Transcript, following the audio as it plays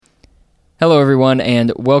Hello, everyone,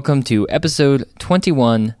 and welcome to episode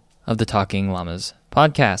 21 of the Talking Llamas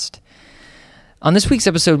podcast. On this week's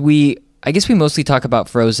episode, I guess we mostly talk about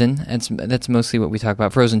Frozen. That's mostly what we talk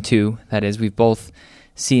about. Frozen 2, that is. We've both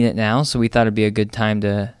seen it now, so we thought it'd be a good time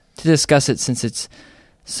to discuss it since it's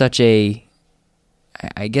such a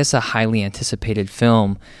highly anticipated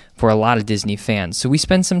film for a lot of Disney fans. So we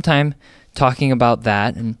spend some time talking about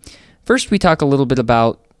that. And first, we talk a little bit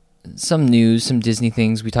about some news, some Disney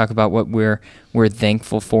things. We talk about what we're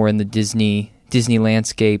thankful for in the Disney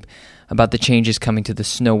landscape, about the changes coming to the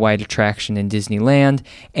Snow White attraction in Disneyland,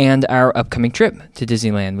 and our upcoming trip to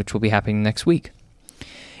Disneyland, which will be happening next week.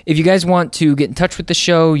 If you guys want to get in touch with the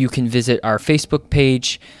show, you can visit our Facebook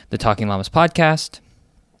page, The Talking Llamas Podcast.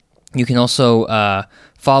 You can also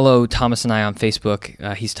follow Thomas and I on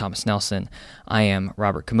Facebook. He's Thomas Nelson. I am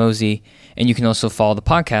Robert Camozzi. And you can also follow the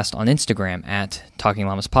podcast on Instagram at Talking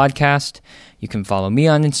Llamas Podcast. You can follow me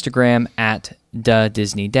on Instagram at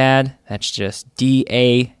DaDisneyDad. That's just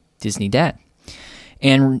D-A Disney Dad.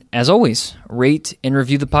 And as always, rate and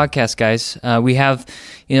review the podcast, guys. We have,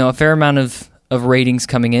 a fair amount of ratings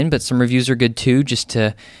coming in, but some reviews are good too, just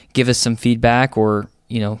to give us some feedback or,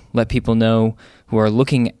 let people know who are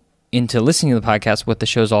looking into listening to the podcast what the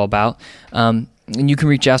show's all about. And you can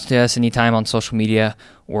reach out to us anytime on social media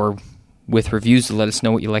or with reviews to let us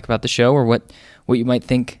know what you like about the show or what you might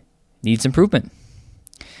think needs improvement.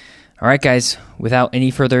 All right, guys, without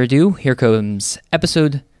any further ado, here comes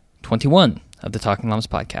episode 21 of the Talking Llamas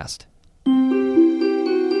podcast.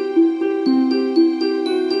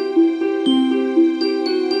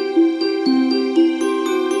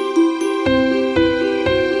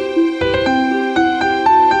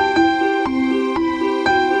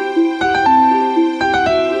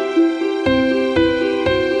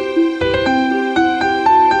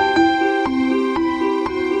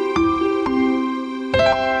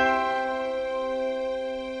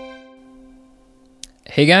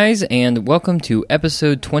 Hey guys, and welcome to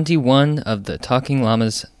episode 21 of the Talking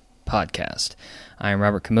Llamas podcast. I am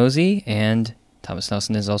Robert Camozzi, and Thomas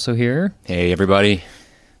Nelson is also here. Hey everybody.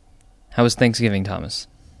 How was Thanksgiving, Thomas?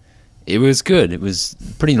 It was good. It was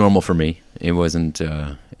pretty normal for me. It wasn't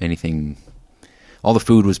anything... All the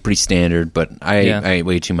food was pretty standard, but I ate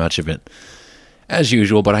way too much of it, as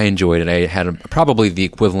usual, but I enjoyed it. I had probably the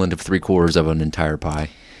equivalent of 3/4 of an entire pie.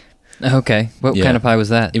 Okay. What kind of pie was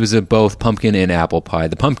that? It was both pumpkin and apple pie.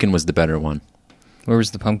 The pumpkin was the better one. Where was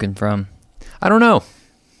the pumpkin from? I don't know.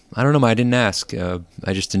 I didn't ask.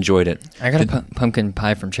 I just enjoyed it. I got a pumpkin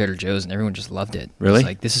pie from Trader Joe's, and everyone just loved it. Really? It was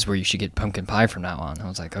like, this is where you should get pumpkin pie from now on. I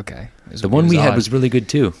was like, okay. The one we had was really good,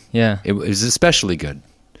 too. Yeah. It was especially good.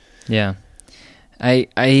 Yeah.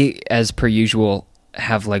 I, as per usual,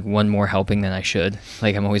 have like one more helping than I should.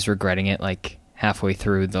 Like, I'm always regretting it, like, halfway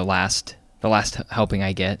through the last helping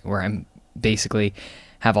I get, where I'm basically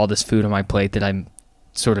have all this food on my plate that I'm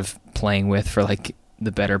sort of playing with for like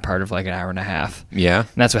the better part of like an hour and a half. Yeah. And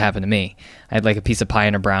that's what happened to me. I had like a piece of pie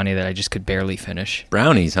and a brownie that I just could barely finish.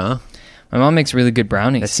 Brownies, huh? My mom makes really good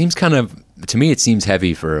brownies. That seems to me, it seems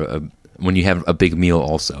heavy for when you have a big meal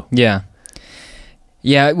also. Yeah.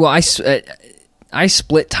 Yeah, well, I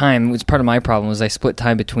split time. It was part of my problem was I split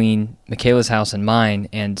time between Michaela's house and mine,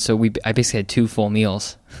 and so I basically had 2 full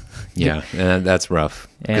meals. Yeah, that's rough.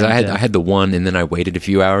 Because I had the one, and then I waited a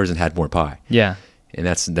few hours and had more pie. Yeah, and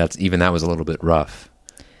that was a little bit rough.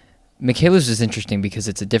 Michaela's is interesting because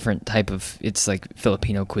it's a different type of. It's like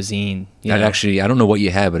Filipino cuisine. Actually, I don't know what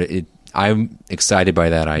you had, but I'm excited by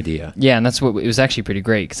that idea. Yeah, and that's what it was actually pretty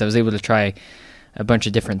great because I was able to try a bunch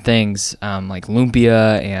of different things like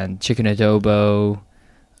lumpia and chicken adobo.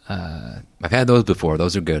 I've had those before.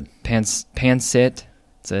 Those are good. Pancit.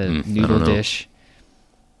 It's a noodle dish.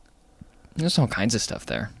 There's all kinds of stuff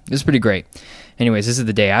there. It was pretty great. Anyways, this is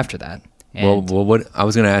the day after that. Well, what I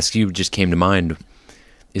was going to ask you just came to mind.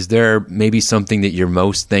 Is there maybe something that you're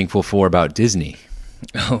most thankful for about Disney?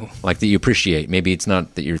 Oh. Like that you appreciate. Maybe it's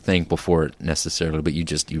not that you're thankful for it necessarily, but you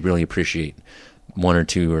really appreciate 1 or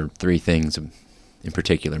 2 or 3 things in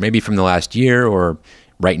particular. Maybe from the last year or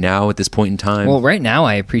right now at this point in time. Well, right now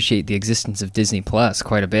I appreciate the existence of Disney Plus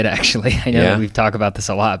quite a bit, actually. I know that we've talked about this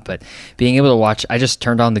a lot, but being able to watch... I just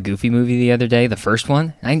turned on the Goofy movie the other day, the first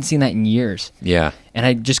one. I hadn't seen that in years. Yeah. And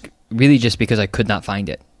I just because I could not find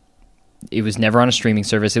it. It was never on a streaming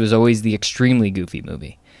service. It was always the extremely Goofy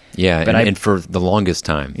movie. Yeah, but and for the longest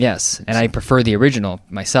time. Yes, and I prefer the original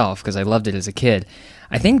myself because I loved it as a kid.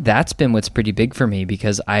 I think that's been what's pretty big for me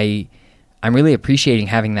because I'm really appreciating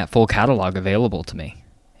having that full catalog available to me.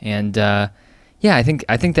 And I think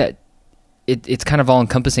that it's kind of all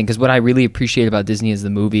encompassing, because what I really appreciate about Disney is the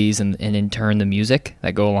movies and in turn the music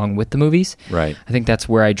that go along with the movies. Right. I think that's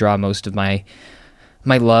where I draw most of my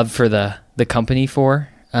love for the company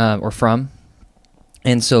or from.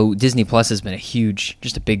 And so Disney Plus has been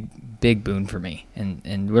just a big boon for me.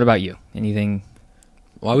 And what about you? Anything?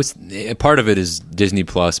 Well, a part of it is Disney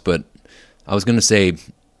Plus, but I was going to say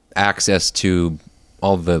access to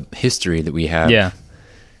all the history that we have. Yeah.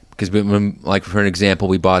 Because like for an example,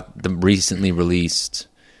 we bought the recently released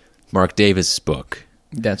Mark Davis book.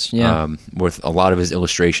 That's with a lot of his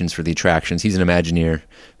illustrations for the attractions. He's an Imagineer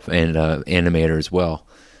and animator as well.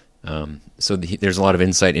 So there's a lot of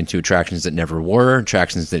insight into attractions that never were,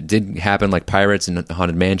 attractions that did happen, like Pirates and the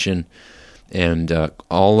Haunted Mansion, and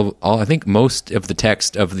I think most of the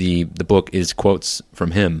text of the book is quotes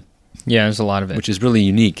from him. Yeah, there's a lot of it, which is really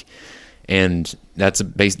unique. And that's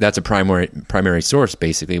a primary source,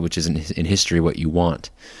 basically, which is in history what you want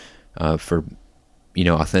for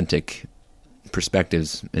authentic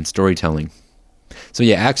perspectives and storytelling. So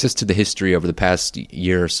yeah, access to the history over the past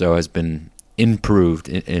year or so has been improved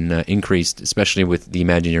and increased, especially with the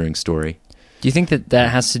Imagineering story. Do you think that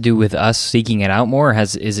has to do with us seeking it out more, or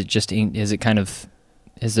has there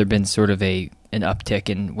been sort of an uptick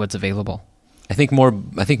in what's available? I think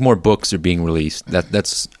more books are being released.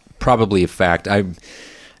 That's probably a fact.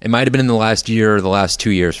 It might have been in the last year or the last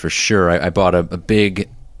 2 years for sure. I bought a big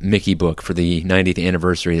Mickey book for the 90th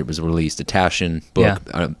anniversary that was released, a Taschen book,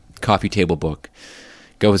 a coffee table book.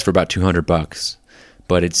 Goes for about $200,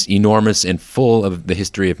 but it's enormous and full of the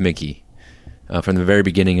history of Mickey from the very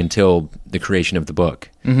beginning until the creation of the book.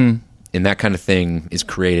 Mm-hmm. And that kind of thing is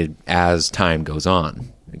created as time goes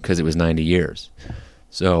on, because it was 90 years.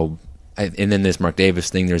 So, and then this Mark Davis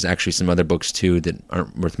thing, there's actually some other books too that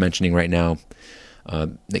aren't worth mentioning right now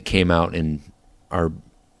that came out and are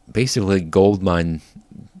basically gold mines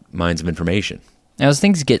of information. As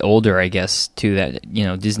things get older, I guess, too, that,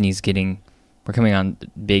 Disney's we're coming on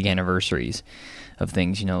big anniversaries of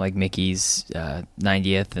things, like Mickey's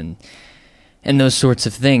 90th and those sorts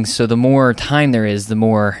of things. So the more time there is, the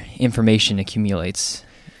more information accumulates.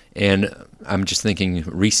 And I'm just thinking,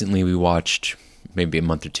 recently we watched, maybe a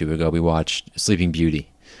month or two ago, we watched Sleeping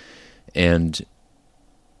Beauty. And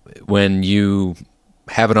when you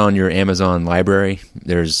have it on your Amazon library,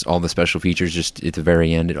 there's all the special features just at the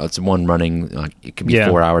very end. It's one running, it could be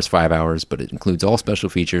 4 hours, 5 hours, but it includes all special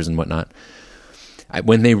features and whatnot.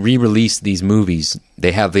 When they re-release these movies,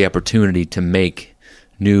 they have the opportunity to make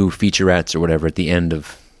new featurettes or whatever at the end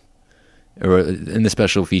or in the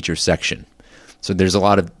special features section. So there's a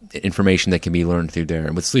lot of information that can be learned through there.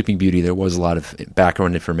 And with Sleeping Beauty, there was a lot of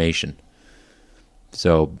background information.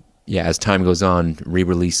 So yeah, as time goes on,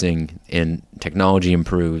 re-releasing and technology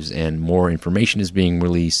improves and more information is being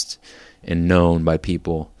released and known by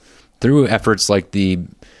people through efforts like the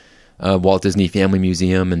Walt Disney Family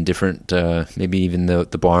Museum and different, maybe even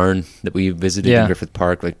the barn that we visited in Griffith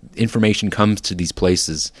Park. Like, information comes to these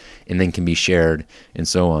places and then can be shared and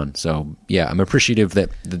so on. So yeah, I'm appreciative that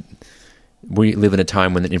we live in a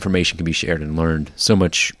time when the information can be shared and learned so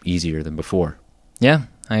much easier than before. Yeah,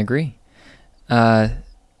 I agree.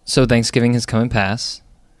 So Thanksgiving has come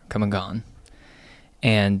and gone,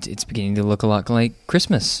 and it's beginning to look a lot like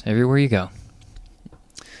Christmas everywhere you go.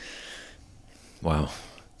 Wow.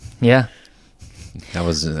 Yeah. That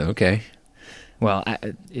was okay. Well, I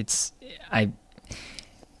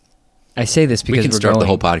say this because we can start the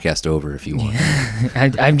whole podcast over if you want.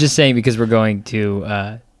 I'm just saying because we're going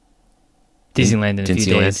to Disneyland in a few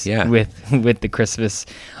days, with the Christmas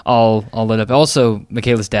all lit up. Also,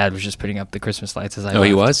 Michaela's dad was just putting up the Christmas lights as I left.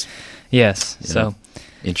 He was? Yes. Yeah. So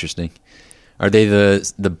interesting. Are they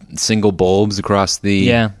the single bulbs across the?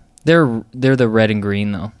 Yeah, they're the red and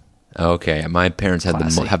green though. Okay, my parents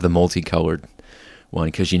have the multicolored one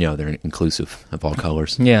because they're inclusive of all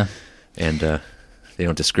colors. Yeah, and they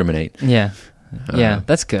don't discriminate. Yeah,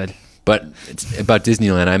 that's good. But it's about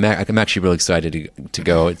Disneyland. I'm actually really excited to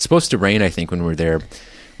go. It's supposed to rain, I think, when we're there,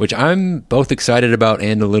 which I'm both excited about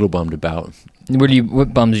and a little bummed about.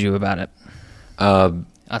 What bums you about it?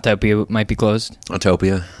 Autopia might be closed.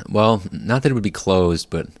 Autopia. Well, not that it would be closed,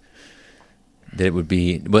 but that it would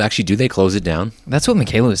be. Well, actually, do they close it down? That's what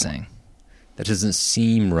Michaela was saying. That doesn't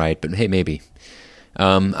seem right, but hey, maybe.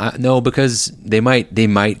 No, because they might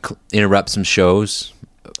interrupt some shows.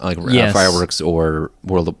 Like fireworks or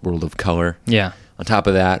World of Color. Yeah. On top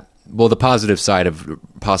of that, well, the positive side of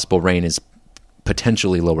possible rain is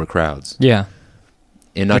potentially lower crowds. Yeah.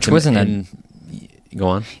 And not Which wasn't go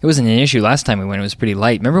on. It wasn't an issue last time we went. It was pretty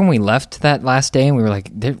light. Remember when we left that last day and we were like,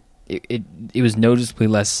 it was noticeably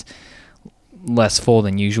less full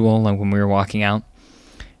than usual. Like when we were walking out,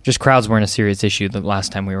 Just crowds weren't a serious issue the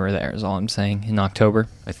last time we were there, is all I'm saying, in October.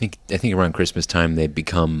 I think around Christmas time they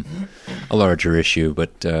become a larger issue,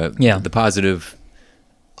 but the positive,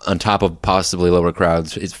 on top of possibly lower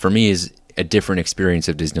crowds, for me is a different experience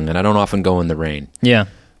of Disneyland. I don't often go in the rain. Yeah.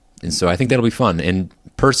 And so I think that'll be fun. And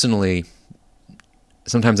personally,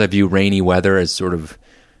 sometimes I view rainy weather as sort of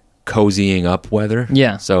cozying up weather.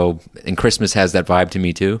 Yeah. So, and Christmas has that vibe to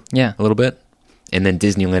me too. Yeah. A little bit. And then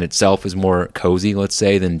Disneyland itself is more cozy, let's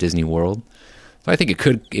say, than Disney World. So I think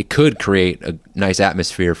it could create a nice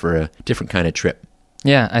atmosphere for a different kind of trip.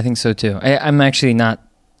 Yeah, I think so too. I'm actually not.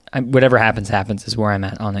 Whatever happens is where I'm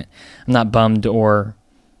at on it. I'm not bummed or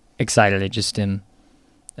excited. I just am.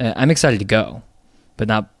 I'm excited to go, but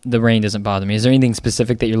not the rain doesn't bother me. Is there anything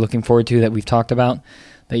specific that you're looking forward to that we've talked about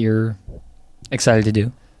that you're excited to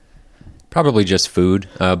do? Probably just food.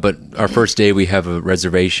 But our first day we have a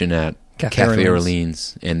reservation at Cafe Orleans.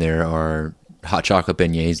 Orleans, and there are hot chocolate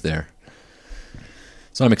beignets there.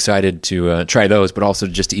 So I'm excited to try those, but also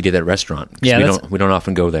just to eat at that restaurant. Yeah, we don't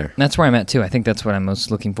often go there. That's where I'm at too. I think that's what I'm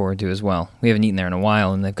most looking forward to as well. We haven't eaten there in a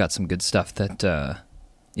while, and they've got some good stuff that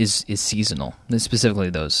is seasonal.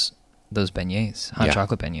 Specifically those beignets, hot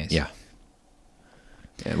chocolate beignets. Yeah.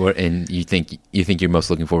 And you think you're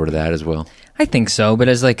most looking forward to that as well? I think so, but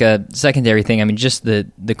as like a secondary thing, I mean, just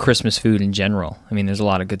the Christmas food in general. I mean, there's a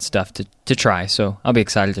lot of good stuff to try, so I'll be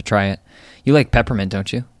excited to try it. You like peppermint,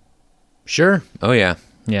 don't you? Sure. Oh, yeah.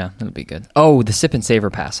 Yeah, that'll be good. Oh, the Sip and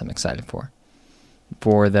Savor Pass I'm excited for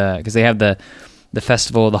because they have the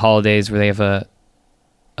festival of the holidays where they have a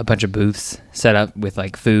bunch of booths set up with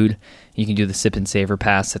like food. You can do the Sip and Savor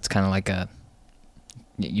Pass. That's kind of like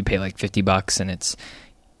you pay like $50 and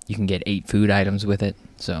you can get 8 food items with it.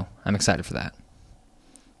 So I'm excited for that,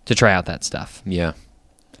 to try out that stuff. Yeah,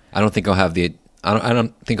 I don't think I'll have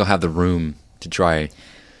the room to try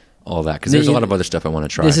all that because there's a lot of other stuff I want to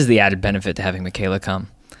try. This is the added benefit to having Michaela come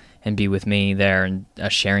and be with me there and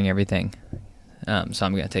us sharing everything. So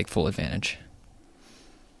I'm going to take full advantage.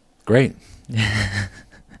 Great.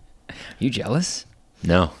 Are you jealous?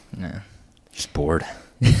 No. Just bored.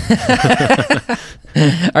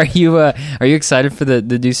 Are you excited for the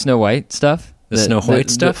new Snow White stuff? The Snow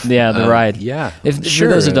White stuff? The ride. Yeah. For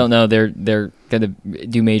those who don't know, they're going to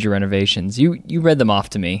do major renovations. You read them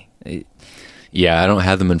off to me. Yeah, I don't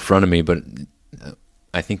have them in front of me, but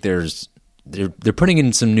I think they're putting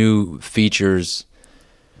in some new features.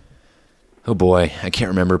 Oh boy, I can't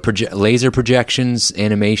remember. Laser projections,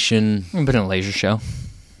 animation. We've been in a laser show.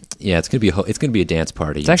 Yeah, it's gonna be a dance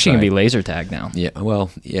party. It's actually gonna be laser tag now. Yeah,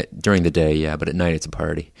 well, yeah, during the day, yeah, but at night it's a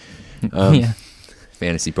party. Yeah,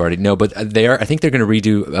 fantasy party. No, but I think they're gonna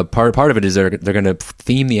redo a part of it. Is they're gonna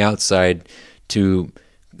theme the outside to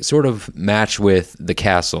sort of match with the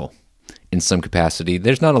castle in some capacity.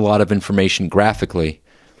 There's not a lot of information graphically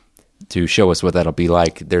to show us what that'll be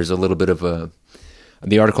like. There's a little bit of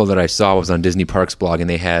the article that I saw was on Disney Parks blog, and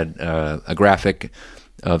they had a graphic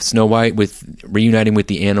of Snow White reuniting with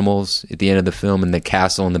the animals at the end of the film, and the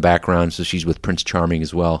castle in the background, so she's with Prince Charming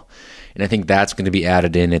as well. And I think that's going to be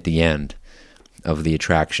added in at the end of the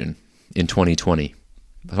attraction in 2020.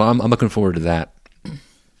 So I'm looking forward to that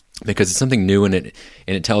because it's something new, and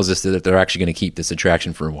it tells us that they're actually going to keep this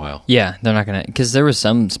attraction for a while. Yeah, they're not going to, because there was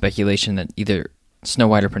some speculation that either Snow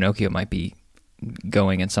White or Pinocchio might be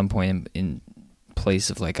going at some point in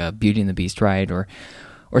place of like a Beauty and the Beast ride or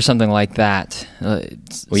something like that. Well,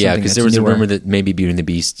 yeah, because there was a rumor that maybe Beauty and the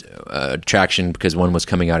Beast attraction, because one was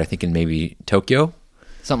coming out, I think, in maybe Tokyo,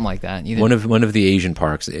 something like that. One of the Asian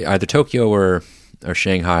parks, either Tokyo or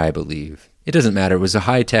Shanghai, I believe. It doesn't matter. It was a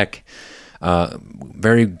high tech,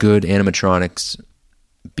 very good animatronics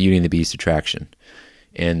Beauty and the Beast attraction,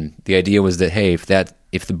 and the idea was that hey,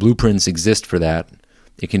 if the blueprints exist for that,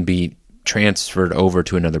 it can be transferred over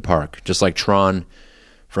to another park, just like Tron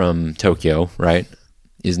from Tokyo, right?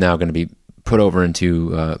 Is now going to be put over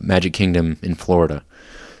into Magic Kingdom in Florida.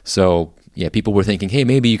 So yeah, people were thinking, hey,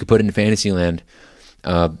 maybe you could put it in Fantasyland,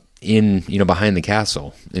 behind the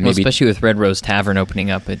castle, and maybe, especially with Red Rose Tavern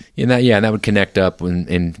opening up. And that would connect up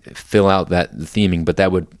and fill out the theming, but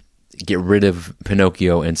that would get rid of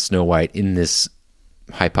Pinocchio and Snow White in this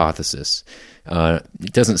hypothesis.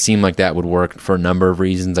 It doesn't seem like that would work for a number of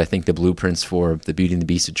reasons. I think the blueprints for the Beauty and the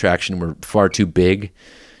Beast attraction were far too big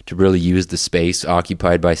to really use the space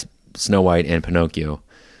occupied by Snow White and Pinocchio.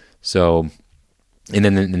 So, and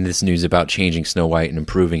then this news about changing Snow White and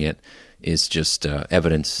improving it is just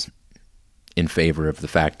evidence in favor of the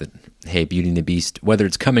fact that, hey, Beauty and the Beast, whether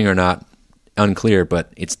it's coming or not, unclear,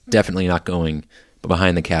 but it's definitely not going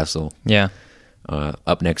behind the castle. Yeah.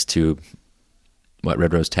 Up next to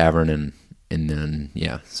Red Rose Tavern and then,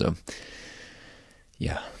 yeah, so...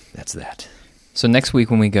 Yeah, that's that. So next week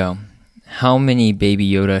when we go, how many Baby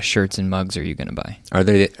Yoda shirts and mugs are you going to buy? Are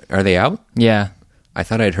they out? Yeah. I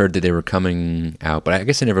thought I'd heard that they were coming out, but I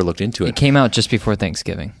guess I never looked into it. It came out just before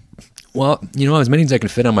Thanksgiving. Well, as many as I can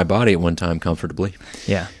fit on my body at one time comfortably.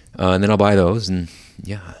 Yeah. And then I'll buy those, and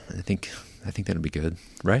yeah, I think that'll be good,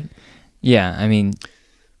 right? Yeah, I mean,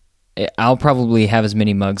 I'll probably have as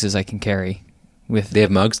many mugs as I can carry. They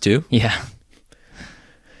have mugs too? Yeah.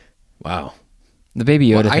 Wow. The Baby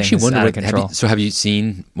Yoda thing I actually is wonder out of control. Have you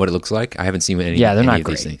seen what it looks like? I haven't seen any. Yeah, they're not of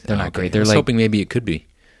great. These things. They're not great. I was hoping maybe it could be.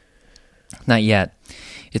 Not yet.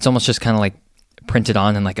 It's almost just kind of like printed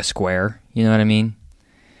on in like a square. You know what I mean?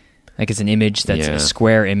 Like it's an image that's a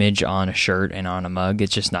square image on a shirt and on a mug.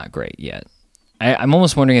 It's just not great yet. I'm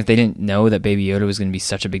almost wondering if they didn't know that Baby Yoda was going to be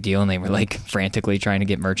such a big deal and they were like frantically trying to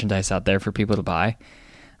get merchandise out there for people to buy.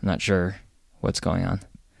 I'm not sure what's going on.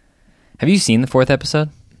 Have you seen the 4th episode?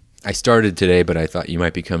 I started today, but I thought you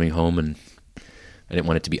might be coming home and I didn't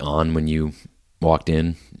want it to be on when you walked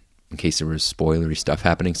in case there was spoilery stuff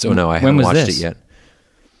happening. So no, I haven't watched it yet.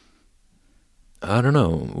 I don't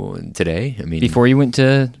know. Today? I mean, before you went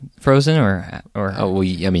to Frozen, or oh, well,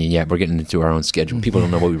 I mean, yeah, we're getting into our own schedule. People don't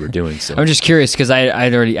know what we were doing. So I'm just curious because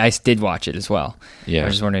I did watch it as well. Yeah, I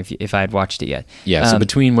was just wondering if I had watched it yet. Yeah. So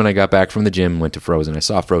between when I got back from the gym, went to Frozen, I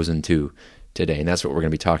saw Frozen 2 today, and that's what we're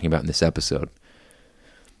going to be talking about in this episode.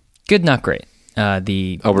 Good, not great.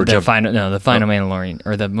 The final Mandalorian,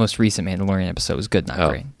 or the most recent Mandalorian episode was good, not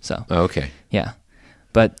great. So okay, yeah,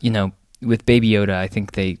 but with Baby Yoda, I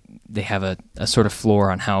think they have a sort of floor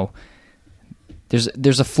on how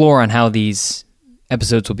there's a floor on how these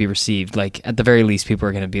episodes will be received. Like at the very least, people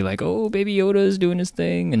are going to be like, "Oh, Baby Yoda is doing his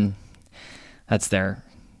thing," and that's their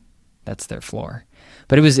floor.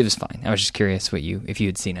 But it was fine. I was just curious if you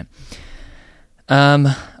had seen it.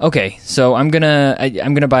 Okay, so I'm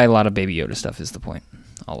gonna buy a lot of Baby Yoda stuff. Is the point?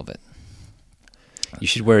 All of it. You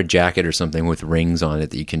should wear a jacket or something with rings on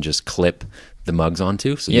it that you can just clip the mugs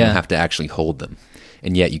onto, so you don't have to actually hold them,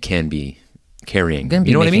 and yet you can be carrying. I'm gonna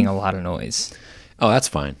be you know making what I mean? a lot of noise. Oh, that's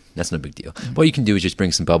fine. That's no big deal. What you can do is just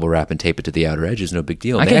bring some bubble wrap and tape it to the outer edges. No big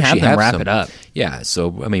deal. I can have them wrap it up. Yeah.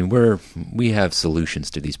 So I mean, we have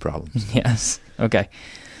solutions to these problems. Yes. Okay.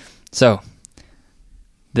 So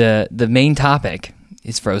the main topic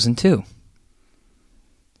is Frozen 2.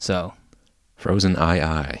 So Frozen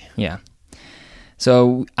I. Yeah.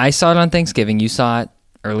 So I saw it on Thanksgiving. You saw it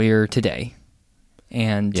earlier today.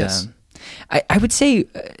 And yes. I would say,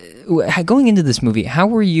 going into this movie, how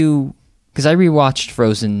were you... Because I rewatched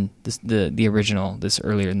Frozen, the original,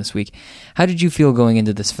 earlier in this week. How did you feel going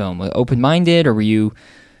into this film? Open-minded, or were you...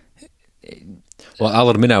 Well, I'll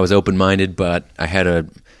admit I was open-minded, but I had a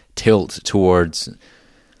tilt towards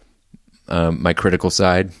my critical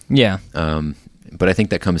side. Yeah. But I think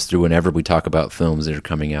that comes through whenever we talk about films that are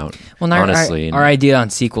coming out. Well, honestly, our idea on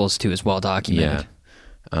sequels too is well documented.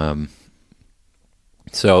 Yeah.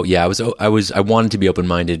 So yeah, I wanted to be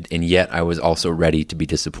open-minded, and yet I was also ready to be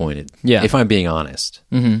disappointed. Yeah. If I'm being honest.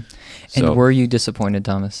 Mm-hmm. And were you disappointed,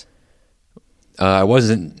 Thomas? I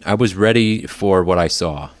wasn't. I was ready for what I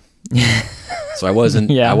saw. So I wasn't.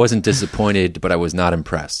 Yeah. I wasn't disappointed, but I was not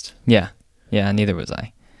impressed. Yeah. Yeah. Neither was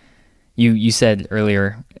I. You said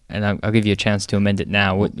earlier, and I'll give you a chance to amend it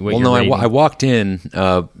now. I walked in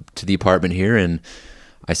to the apartment here, and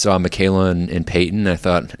I saw Michaela and Peyton. I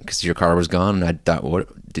thought, because your car was gone, and I thought,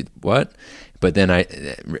 what? But then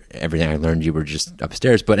everything I learned, you were just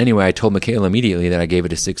upstairs. But anyway, I told Michaela immediately that I gave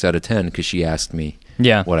it a 6 out of 10 because she asked me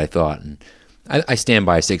what I thought. And I stand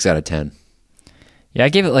by a 6 out of 10. Yeah, I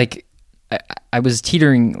gave it I was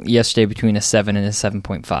teetering yesterday between a 7 and a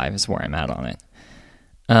 7.5 is where I'm at on it.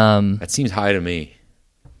 That seems high to me.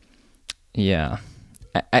 Yeah.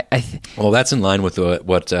 Well, that's in line with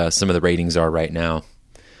what some of the ratings are right now.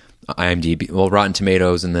 IMDb, Rotten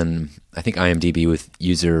Tomatoes, and then I think IMDb with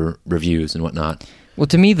user reviews and whatnot. Well,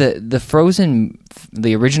 to me, the Frozen,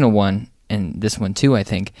 the original one, and this one too, I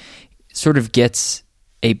think, sort of gets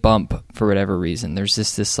a bump for whatever reason. There's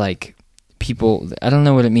this like people. I don't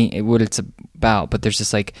know what it's about, but there's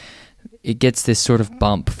this like it gets this sort of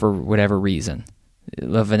bump for whatever reason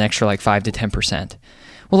of an extra like 5 to 10%.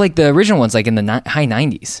 Well, like the original one's like in the high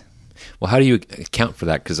 90s. Well, how do you account for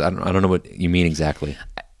that? Because I don't know what you mean exactly.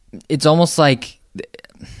 It's almost like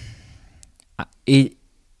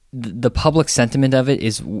the public sentiment of it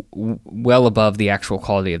is well above the actual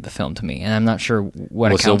quality of the film to me, and I'm not sure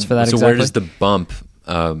what accounts for that exactly. So where does the bump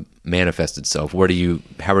manifest itself?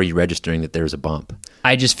 How are you registering that there's a bump?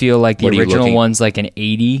 I just feel like the original one's like an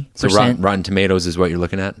 80%. So Rotten Tomatoes is what you're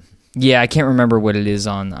looking at? Yeah, I can't remember what it is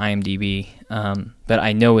on IMDb, but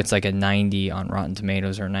I know it's like a 90 on Rotten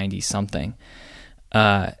Tomatoes or 90 something.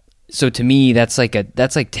 So to me, that's like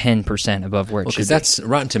 10% above where it should be. Because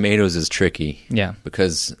Rotten Tomatoes is tricky. Yeah.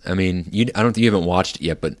 Because I mean, I don't think you haven't watched it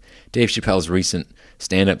yet, but Dave Chappelle's recent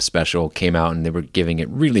stand-up special came out, and they were giving it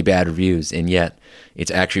really bad reviews, and yet it's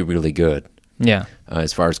actually really good. Yeah.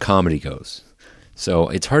 As far as comedy goes. So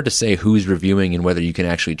it's hard to say who's reviewing and whether you can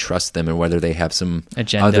actually trust them and whether they have some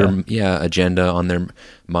agenda. Agenda on their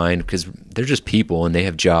mind, because they're just people and they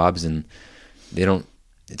have jobs, and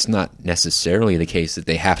it's not necessarily the case that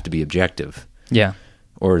they have to be objective. Yeah.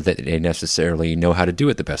 Or that they necessarily know how to do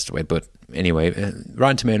it the best way. But anyway,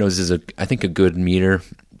 Rotten Tomatoes is I think a good meter,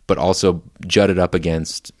 but also jutted up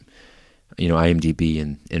against,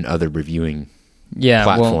 IMDb and other reviewing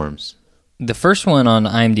platforms. Well, the first one on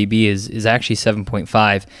IMDb is actually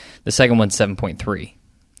 7.5. The second one's 7.3.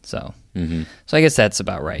 So I guess that's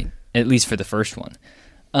about right, at least for the first one.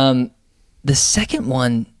 The second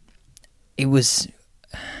one, it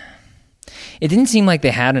didn't seem like they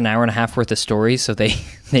had an hour and a half worth of stories, so they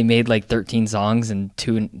made like 13 songs, and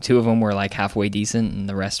two of them were like halfway decent, and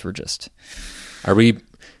the rest were just... Are we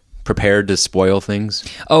prepared to spoil things?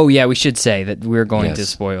 Oh, yeah, we should say that we're going to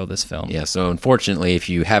spoil this film. Yeah, so unfortunately, if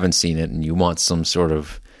you haven't seen it and you want some sort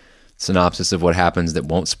of synopsis of what happens that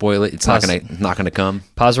won't spoil it, it's not going to come.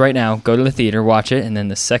 Pause right now, go to the theater, watch it, and then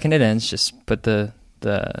the second it ends, just put the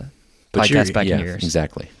podcast back in your ears.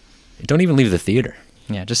 Exactly. Don't even leave the theater.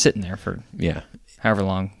 Yeah, just sitting there for however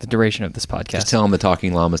long, the duration of this podcast. Just tell them the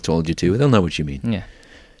Talking Llamas told you to. They'll know what you mean. Yeah.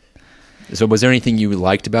 So was there anything you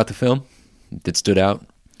liked about the film that stood out?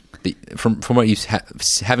 From what you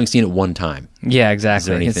having seen it one time? Yeah,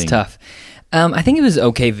 exactly. It's tough. I think it was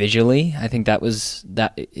okay visually. I think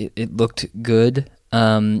it looked good.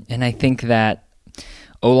 And I think that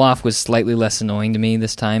Olaf was slightly less annoying to me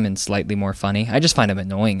this time and slightly more funny. I just find him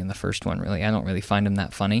annoying in the first one, really. I don't really find him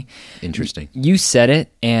that funny. Interesting. You said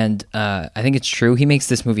it, and I think it's true. He makes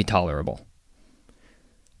this movie tolerable.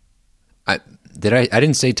 I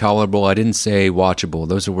didn't say tolerable. I didn't say watchable.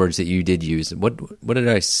 Those are words that you did use. What did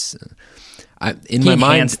I say? In my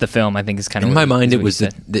mind, the film, I think, is kind of... In my mind, it was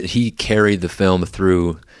that he carried the film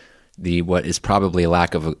through what is probably a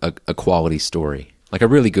lack of a quality story. Like a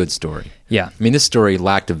really good story. Yeah. I mean, this story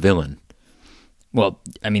lacked a villain. Well,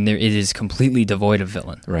 I mean, it is completely devoid of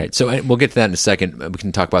villain. Right. So we'll get to that in a second. We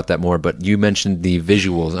can talk about that more. But you mentioned the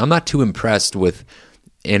visuals. I'm not too impressed with...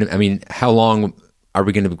 And I mean, how long are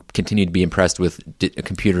we going to continue to be impressed with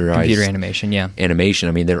computer animation? Yeah. Animation.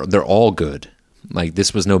 I mean, they're all good. Like,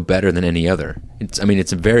 this was no better than any other. It's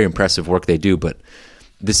a very impressive work they do, but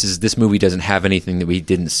this movie doesn't have anything that we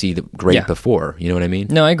didn't see great before. You know what I mean?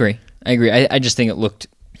 No, I agree. I just think it looked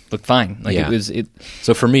fine. Like it.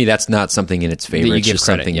 So for me, that's not something in its favor. It's just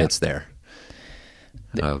something that's there.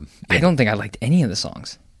 I don't think I liked any of the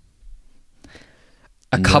songs.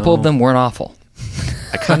 A couple of them weren't awful.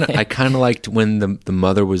 I kind of liked when the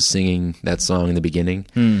mother was singing that song in the beginning,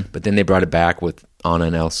 but then they brought it back with Anna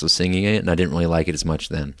and Elsa singing it, and I didn't really like it as much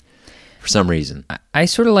then, for some reason. I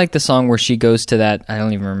sort of like the song where she goes to that, I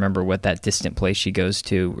don't even remember what that distant place she goes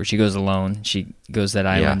to, where she goes alone, she goes to that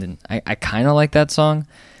island, and I kind of like that song.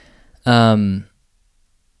 It's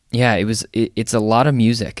a lot of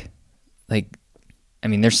music. Like, I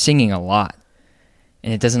mean, they're singing a lot,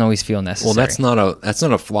 and it doesn't always feel necessary. Well, that's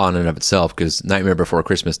not a flaw in and of itself, because Nightmare Before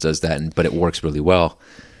Christmas does that, but it works really well.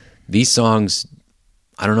 These songs,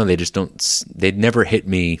 I don't know, they'd never hit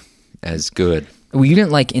me as good. Well, you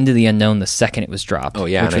didn't like Into the Unknown the second it was dropped. Oh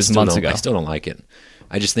yeah, which was months ago. I still don't like it.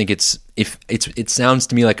 I just think it sounds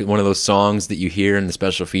to me like one of those songs that you hear in the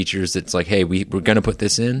special features. That's like, hey, we're going to put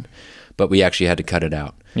this in, but we actually had to cut it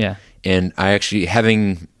out. Yeah. And I actually I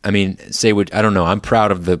don't know. I'm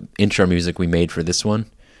proud of the intro music we made for this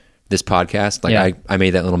podcast. Like I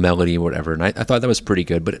made that little melody or whatever, and I thought that was pretty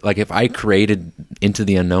good. But like, if I created Into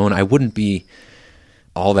the Unknown, I wouldn't be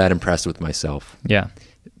all that impressed with myself. Yeah.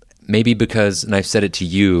 Maybe because, and I've said it to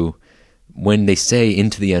you, when they say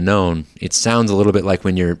Into the Unknown, it sounds a little bit like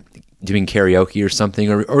when you're doing karaoke or something,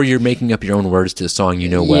 or you're making up your own words to a song you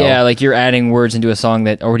know well. Yeah, like you're adding words into a song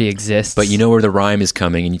that already exists. But you know where the rhyme is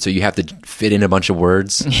coming, and so you have to fit in a bunch of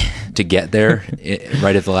words to get there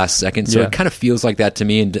right at the last second. So it kind of feels like that to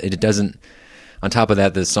me, and it doesn't... On top of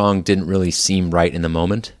that, the song didn't really seem right in the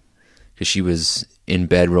moment, because she was in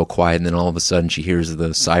bed real quiet, and then all of a sudden she hears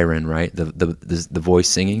the siren, right? The voice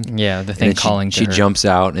singing. Yeah, the thing calling to her. She jumps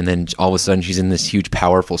out, and then all of a sudden she's in this huge,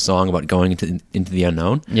 powerful song about going into the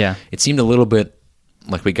unknown. Yeah. It seemed a little bit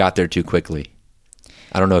like we got there too quickly.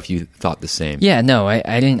 I don't know if you thought the same. Yeah, no,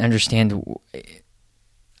 I didn't understand.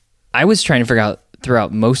 I was trying to figure out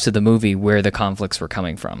throughout most of the movie where the conflicts were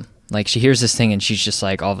coming from. Like, she hears this thing, and she's just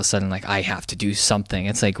like, all of a sudden, like, I have to do something.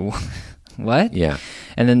 It's like... what? Yeah.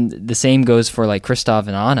 And then the same goes for like Kristoff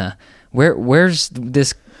and Anna. Where's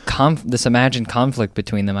this imagined conflict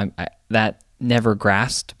between them? That never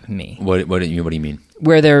grasped me. What do you mean?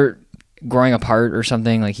 Where they're growing apart or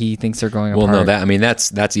something, like he thinks they're growing apart. Well, no,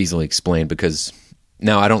 that's easily explained because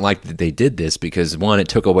now I don't like that they did this because one, it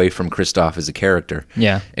took away from Kristoff as a character.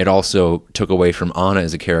 Yeah. It also took away from Anna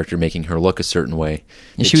as a character, making her look a certain way.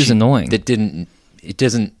 And she was annoying. It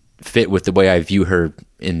doesn't fit with the way I view her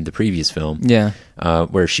in the previous film. Yeah.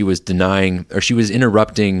 Where she was denying or she was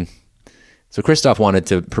interrupting. So Kristoff wanted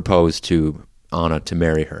to propose to Anna to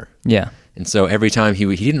marry her. Yeah. And so every time he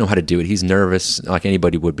didn't know how to do it. He's nervous like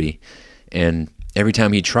anybody would be. And every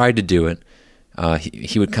time he tried to do it,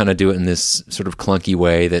 he would kind of do it in this sort of clunky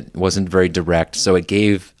way that wasn't very direct. So it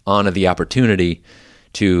gave Anna the opportunity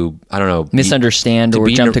to, I don't know, misunderstand or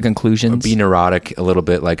jump to conclusions. Or be neurotic a little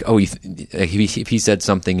bit. Like, if he said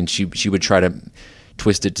something and she would try to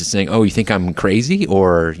twist it to saying, "Oh, you think I'm crazy,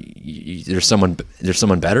 or there's someone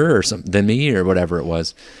better or than me, or whatever it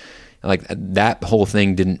was." Like that whole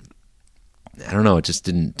thing didn't. I don't know. It just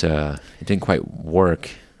didn't. It didn't quite work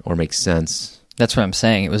or make sense. That's what I'm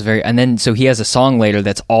saying. It was very. And then so he has a song later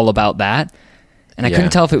that's all about that, and I couldn't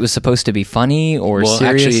tell if it was supposed to be funny or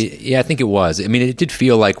serious. Actually, yeah, I think it was. I mean, it did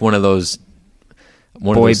feel like one of those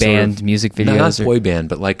boy band music videos. No, not boy band,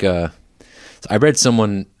 but like I read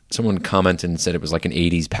someone commented and said it was like an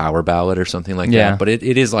 80s power ballad or something like that. But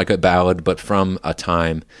it is like a ballad, but from a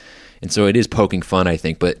time. And so it is poking fun, I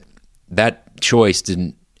think. But that choice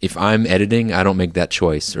didn't, if I'm editing, I don't make that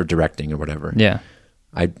choice, or directing or whatever. Yeah.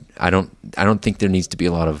 I don't think there needs to be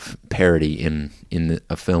a lot of parody in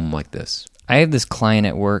a film like this. I have this client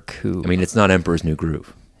at work who... I mean, it's not Emperor's New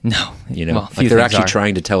Groove. No. You know, like they're actually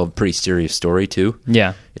trying to tell a pretty serious story too.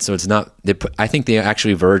 Yeah. So it's not, I think they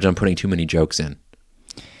actually verge on putting too many jokes in,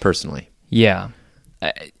 personally. Yeah.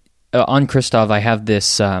 On Kristoff, I have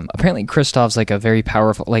this, apparently Kristoff's like a very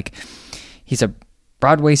powerful, like he's a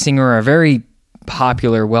Broadway singer, a very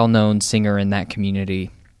popular, well-known singer in that community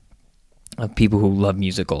of people who love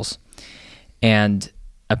musicals. And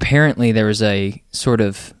apparently there was a sort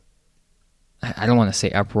of, I don't want to say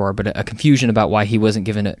uproar, but a confusion about why he wasn't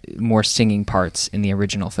given more singing parts in the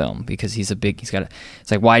original film, because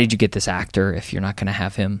it's like, why did you get this actor if you're not going to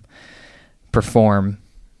have him perform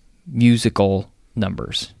musical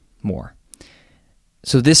numbers more?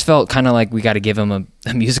 So this felt kind of like we got to give him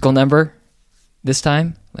a musical number this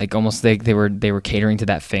time, like almost they were catering to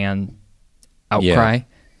that fan outcry,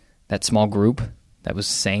 that small group that was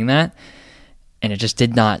saying that, and it just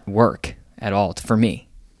did not work at all for me.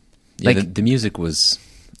 Yeah, like the music was,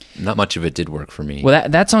 not much of it did work for me. Well,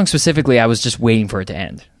 that song specifically, I was just waiting for it to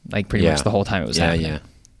end, like pretty much the whole time it was happening. Yeah,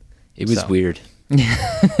 it was weird. Yeah,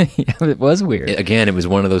 it was weird. Again, it was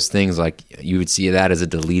one of those things like you would see that as a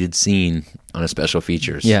deleted scene on a special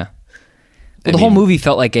features. Yeah. Well, the whole movie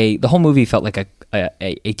felt like a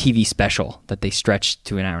TV special that they stretched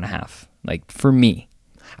to an hour and a half. Like for me,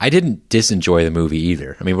 I didn't disenjoy the movie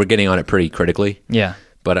either. I mean, we're getting on it pretty critically. Yeah.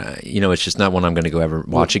 But it's just not one I'm going to go ever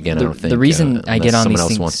watch again. I don't think. The reason I get on someone these else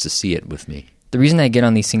things, wants to see it with me. The reason I get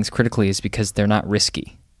on these things critically is because they're not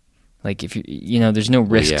risky. Like if there's no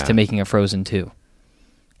risk to making a Frozen 2.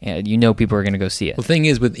 And people are going to go see it. Well, the thing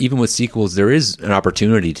is, even with sequels, there is an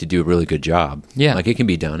opportunity to do a really good job. Yeah, like it can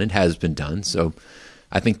be done. It has been done. So,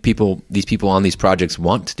 I think these people on these projects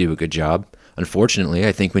want to do a good job. Unfortunately,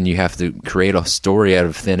 I think when you have to create a story out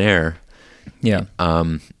of thin air,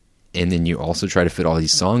 and then you also try to fit all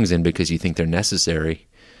these songs in because you think they're necessary.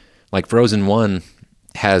 Like Frozen 1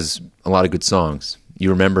 has a lot of good songs. You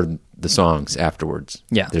remember the songs afterwards.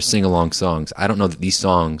 Yeah, they're sing-along songs. I don't know that these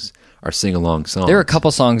songs are sing-along songs. There are a couple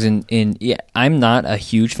songs I'm not a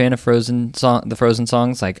huge fan of the Frozen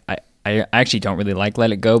songs. Like I actually don't really like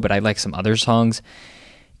Let It Go, but I like some other songs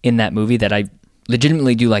in that movie that I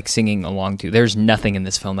legitimately do like singing along to. There's nothing in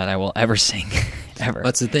this film that I will ever sing, ever.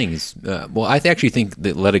 That's the thing. I actually think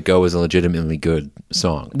that Let It Go is a legitimately good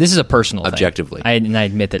song. This is a personal thing. Objectively. I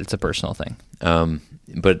admit that it's a personal thing.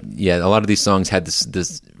 But yeah, a lot of these songs had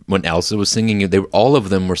this when Elsa was singing, all of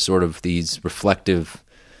them were sort of these reflective,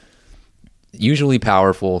 usually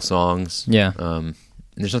powerful songs. Yeah. And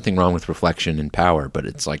there's nothing wrong with reflection and power, but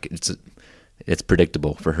it's like it's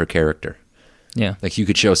predictable for her character. Yeah. Like you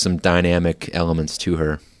could show some dynamic elements to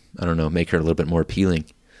her. I don't know, make her a little bit more appealing.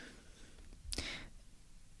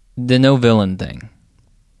 The no villain thing.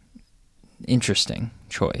 Interesting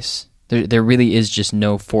choice. There really is just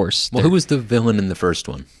no force. Well, who was the villain in the first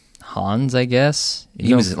one? Hans, I guess.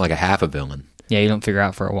 He was like a half a villain. Yeah, you don't figure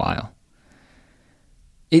out for a while.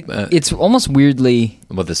 It's almost weirdly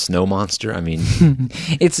about the snow monster. I mean,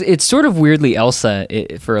 it's sort of weirdly Elsa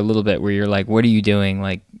for a little bit, where you're like, what are you doing?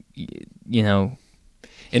 Like, you know.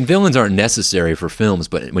 And villains aren't necessary for films,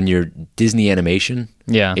 but when you're Disney animation,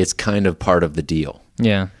 it's kind of part of the deal.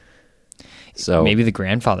 Yeah. So maybe the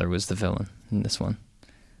grandfather was the villain in this one.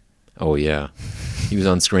 Oh yeah, he was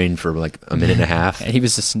on screen for like a minute and a half. He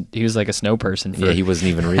was like a snow person. For he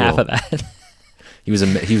wasn't even real. Half of that. He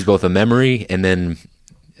was both a memory and then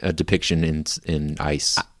a depiction in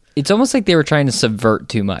ice. It's almost like they were trying to subvert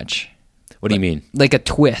too much. What do you mean? Like a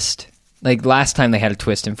twist. Like last time they had a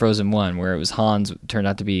twist in Frozen 1 where it was Hans turned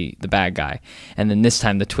out to be the bad guy. And then this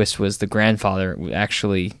time the twist was the grandfather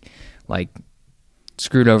actually like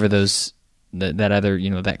screwed over that other,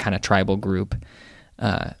 that kind of tribal group.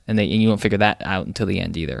 And you don't figure that out until the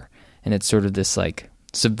end either. And it's sort of this like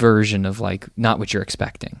subversion of like not what you're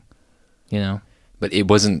expecting, But it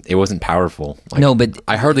wasn't powerful. Like, no, but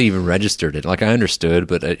I hardly even registered it. Like I understood,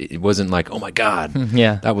 but it wasn't like, oh my God.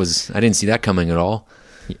 Yeah. I didn't see that coming at all.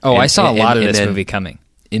 Oh, I saw a lot of this movie coming.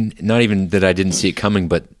 Not even that I didn't see it coming,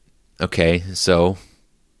 but okay, so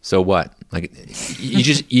what? Like you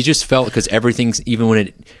just felt, because everything's, even when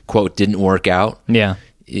it quote didn't work out. Yeah.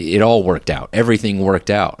 It all worked out. Everything worked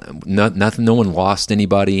out. Nothing. No one lost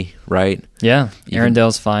anybody. Right? Yeah.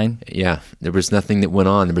 Arendelle's fine. Yeah. There was nothing that went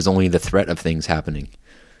on. There was only the threat of things happening.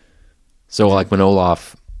 So, like when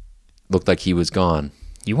Olaf looked like he was gone,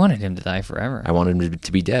 you wanted him to die forever. I wanted him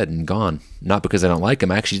to be dead and gone. Not because I don't like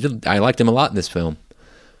him. I liked him a lot in this film,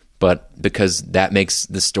 but because that makes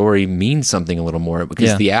the story mean something a little more.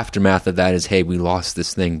 Because the aftermath of that is, hey, we lost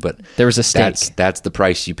this thing, but there was a stake. That's the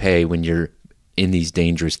price you pay when you're in these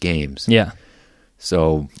dangerous games. Yeah.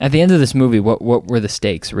 So at the end of this movie, what were the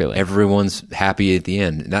stakes really? Everyone's happy at the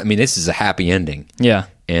end. I mean, this is a happy ending. Yeah.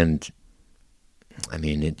 And I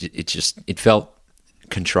mean, it felt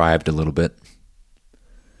contrived a little bit.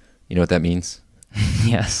 You know what that means?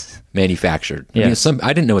 Yes. Manufactured. Yes. I mean,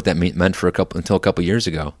 I didn't know what that meant until a couple years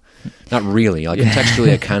ago. Not really. Like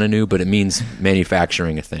contextually, I kind of knew, but it means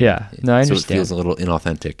manufacturing a thing. Yeah. No, I understand. So it feels a little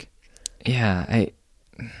inauthentic. Yeah.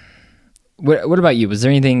 What about you? Was there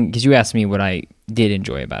anything? Because you asked me what I did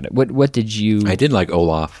enjoy about it. What did you? I did like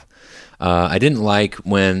Olaf. I didn't like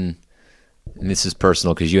when, and this is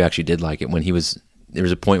personal because you actually did like it, when there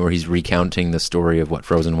was a point where he's recounting the story of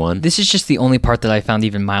Frozen 1. This is just the only part that I found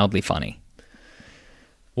even mildly funny.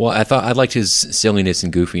 Well, I liked his silliness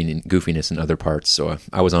and goofiness in other parts, so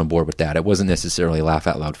I was on board with that. It wasn't necessarily laugh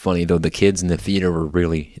out loud funny, though the kids in the theater were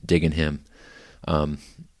really digging him,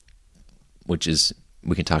 which is,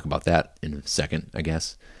 we can talk about that in a second, I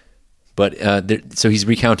guess. But so he's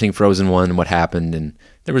recounting Frozen 1 and what happened, and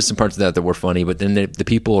there were some parts of that were funny, but then the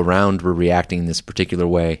people around were reacting in this particular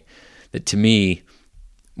way that to me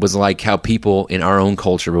was like how people in our own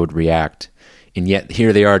culture would react. And yet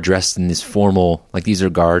here they are dressed in this formal, like these are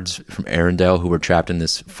guards from Arendelle who were trapped in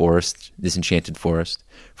this forest, this enchanted forest,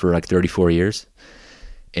 for like 34 years.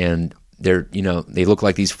 And they're, they look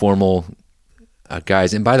like these formal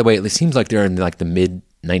guys. And by the way, it seems like they're in like the mid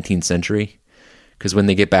 19th century, because when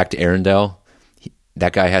they get back to Arendelle,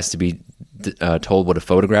 that guy has to be told what a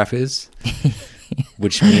photograph is,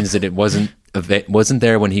 which means that it wasn't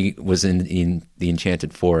there when he was in the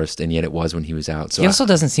enchanted forest, and yet it was when he was out. So he also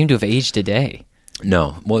doesn't seem to have aged a day.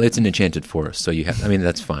 No, well, it's an enchanted forest, so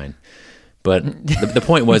that's fine. But the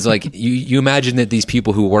point was, like, you imagine that these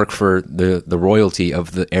people who work for the royalty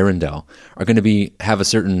of the Arendelle are going to have a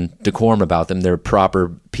certain decorum about them. They're proper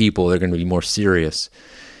people. They're going to be more serious.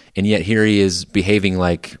 And yet here he is behaving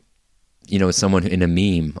like, someone in a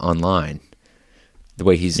meme online. The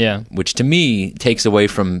way which to me takes away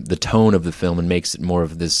from the tone of the film and makes it more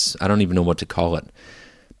of this, I don't even know what to call it.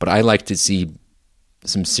 But I like to see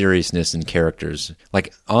some seriousness in characters.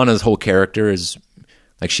 Like Anna's whole character is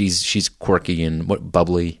like she's quirky and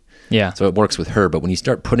bubbly. Yeah. So it works with her. But when you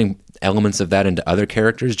start putting elements of that into other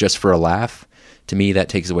characters just for a laugh, to me that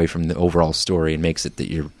takes away from the overall story and makes it that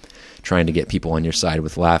you're trying to get people on your side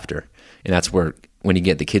with laughter. And that's where, when you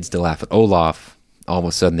get the kids to laugh at Olaf, all of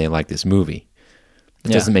a sudden they like this movie.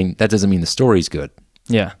 That doesn't mean the story's good.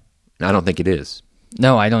 Yeah. And I don't think it is.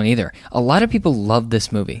 No, I don't either. A lot of people love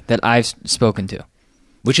this movie that I've spoken to.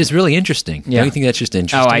 Which is really interesting. Yeah. Don't you think that's just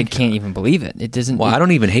interesting? Oh, I can't even believe it. It doesn't. Well, I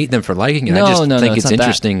don't even hate them for liking it. No, I just think it's it's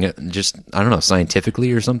interesting, just, I don't know,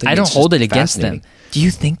 scientifically or something. I don't hold it against them. Do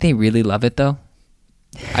you think they really love it, though?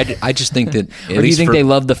 I just think that... Or do you think they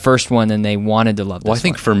loved the first one and they wanted to love this one? Well, I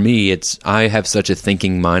think for me, I have such a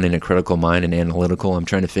thinking mind and a critical mind and analytical. I'm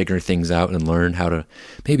trying to figure things out and learn how to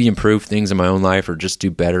maybe improve things in my own life or just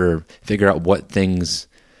do better or figure out what things,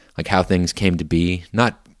 like how things came to be.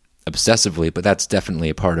 Not obsessively, but that's definitely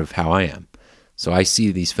a part of how I am. So I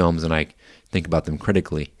see these films and I think about them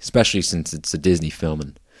critically, especially since it's a Disney film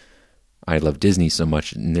and I love Disney so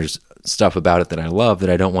much, and there's stuff about it that I love that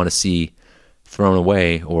I don't want to see thrown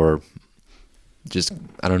away or just,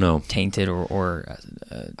 I don't know, tainted or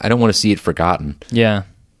I don't want to see it forgotten. Yeah.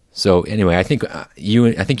 So anyway, I think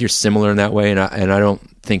you're similar in that way, and I don't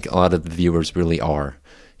think a lot of the viewers really are,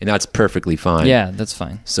 and that's perfectly fine. Yeah, that's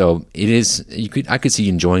fine. So it is. I could see you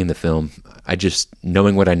enjoying the film. I just,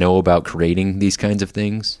 knowing what I know about creating these kinds of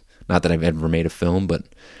things. Not that I've ever made a film, but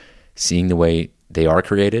seeing the way they are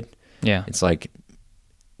created. Yeah. It's like,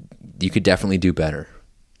 you could definitely do better.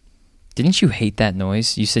 Didn't you hate that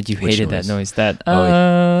noise? You said you hated that noise. That,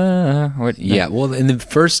 what? Yeah, well, in the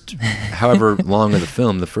first, however long of the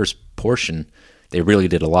film, the first portion, they really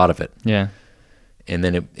did a lot of it. Yeah. And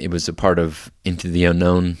then it was a part of Into the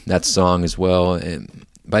Unknown, that song as well. And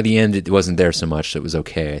by the end, it wasn't there so much, so it was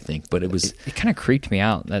okay, I think. But it was... It kind of creeped me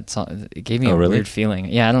out, that song. It gave me a weird feeling.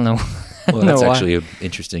 Yeah, I don't know. Well, that's actually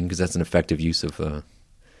interesting, because that's an effective use of a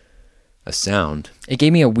sound. It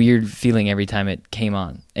gave me a weird feeling every time it came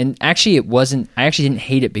on. And actually, it wasn't... I actually didn't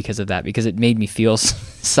hate it because of that, because it made me feel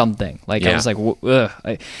something. Like, I was like,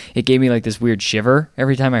 ugh. It gave me like this weird shiver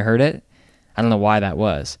every time I heard it. I don't know why that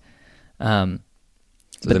was. So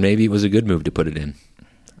then maybe it was a good move to put it in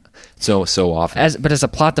so often. But as a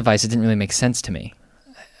plot device, it didn't really make sense to me.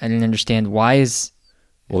 I didn't understand why is...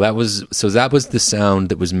 Well, that was the sound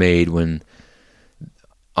that was made when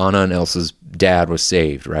Anna and Elsa's dad was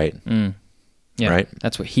saved, right? Yeah, right?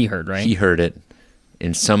 That's what he heard, right? He heard it,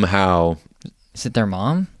 and somehow... Is it their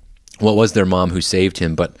mom? Well, it was their mom who saved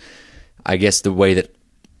him, but I guess the way that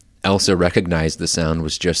Elsa recognized the sound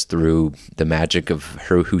was just through the magic of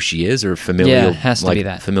her, who she is, or familial... Yeah, it has to be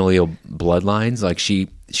that. Familial bloodlines. Like, she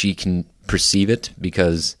can perceive it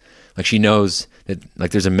because, like, she knows that,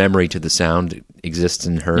 like, there's a memory to the sound exists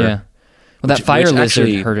in her. Yeah. Well, that fire lizard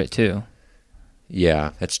heard it too.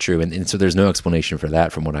 Yeah, that's true. And so there's no explanation for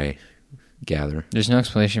that from what I gather. There's no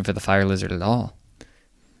explanation for the fire lizard at all.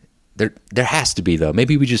 There has to be, though.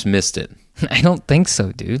 Maybe we just missed it. I don't think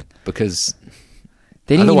so, dude. Because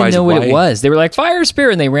they didn't even know what it was. They were like, fire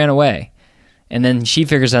spirit, and they ran away. And then she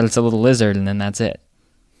figures out it's a little lizard, and then that's it.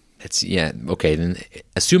 Yeah, okay. Then,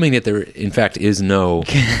 assuming that there, in fact, is no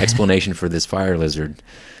explanation for this fire lizard,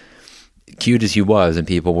 cute as he was, and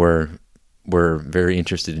people were very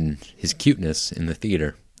interested in his cuteness in the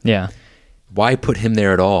theater. Yeah. Why put him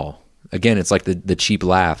there at all? Again, it's like the cheap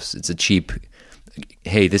laughs. It's a cheap,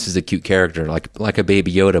 hey, this is a cute character, like a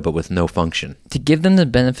Baby Yoda, but with no function. To give them the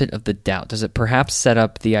benefit of the doubt, does it perhaps set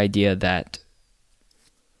up the idea that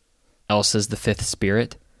Elsa's the fifth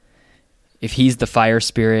spirit? If he's the fire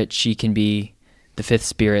spirit, she can be the fifth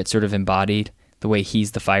spirit sort of embodied the way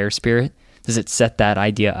he's the fire spirit. Does it set that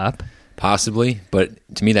idea up? Possibly, but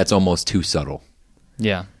to me that's almost too subtle.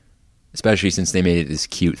 Yeah. Especially since they made it this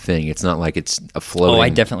cute thing. It's not like it's a floating... Oh, I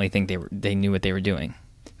definitely think they knew what they were doing.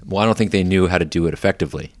 Well, I don't think they knew how to do it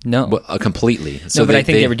effectively. No. Well, completely. So no, but I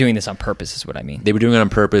think they were doing this on purpose is what I mean. They were doing it on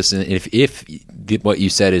purpose, and if what you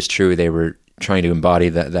said is true, they were trying to embody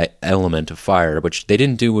that element of fire, which they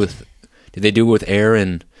didn't do with... Did they do it with air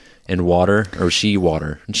and water, or was she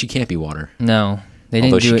water? And she can't be water. No, they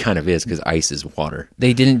didn't. Although do she kind of is, because ice is water.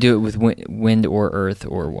 They didn't do it with wind or earth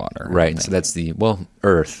or water. Right. So that's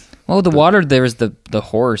earth. Well, the water, there was the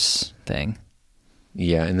horse thing.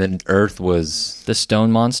 Yeah, and then earth was the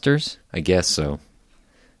stone monsters. I guess so.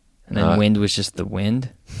 And then wind was just the wind.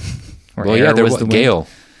 Or well, yeah, there was the gale.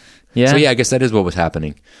 Yeah. So yeah, I guess that is what was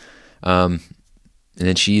happening. And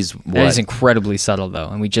then she's what? That is incredibly subtle, though,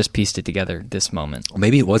 and we just pieced it together this moment.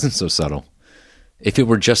 Maybe it wasn't so subtle. If it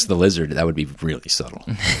were just the lizard, that would be really subtle.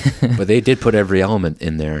 But they did put every element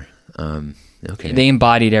in there. Okay. They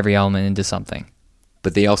embodied every element into something.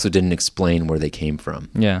 But they also didn't explain where they came from.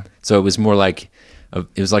 Yeah. So it was more like a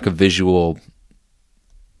visual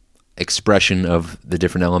expression of the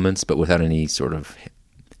different elements, but without any sort of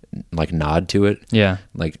like nod to it. Yeah.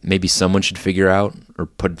 Like maybe someone should figure out or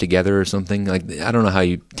put it together or something. Like, I don't know how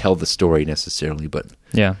you tell the story necessarily, but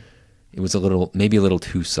yeah, it was maybe a little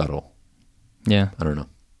too subtle. Yeah. I don't know.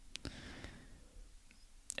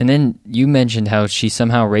 And then you mentioned how she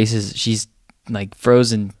somehow she's like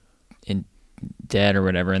frozen and dead or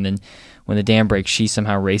whatever. And then when the dam breaks, she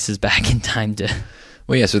somehow races back in time to...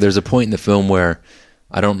 Well, yeah. So there's a point in the film where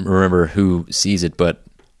I don't remember who sees it, but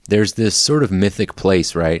there's this sort of mythic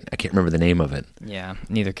place, right? I can't remember the name of it. Yeah,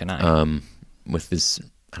 neither can I. With this,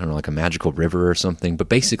 I don't know, like a magical river or something. But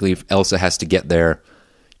basically, Elsa has to get there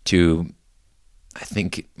to, I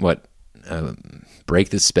think, break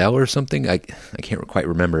the spell or something? I can't quite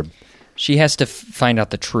remember. She has to find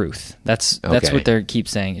out the truth. That's Okay. what they keep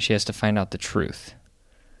saying. She has to find out the truth.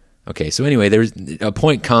 Okay, so anyway, there's a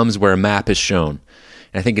point comes where a map is shown.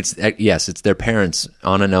 And I think it's their parents,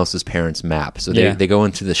 Anna and Elsa's parents' map. So they go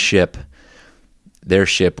into the ship, their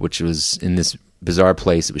ship, which was in this bizarre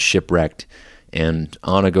place. It was shipwrecked. And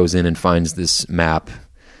Anna goes in and finds this map.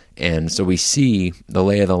 And so we see the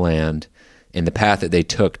lay of the land and the path that they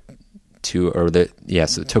took so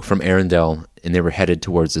it took from Arendelle, and they were headed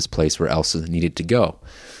towards this place where Elsa needed to go.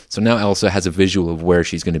 So now Elsa has a visual of where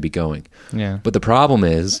she's going to be going. Yeah. But the problem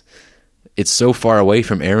is, it's so far away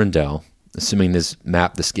from Arendelle, assuming this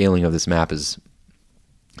map, the scaling of this map is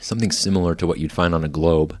something similar to what you'd find on a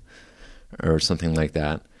globe or something like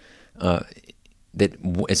that,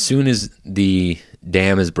 as soon as the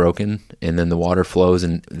dam is broken and then the water flows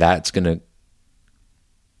and that's going to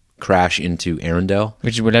crash into Arendelle.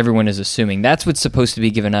 Which is what everyone is assuming. That's what's supposed to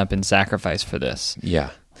be given up in sacrifice for this.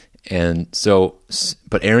 Yeah. And so,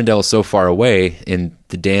 but Arendelle is so far away, and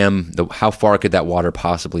the dam, how far could that water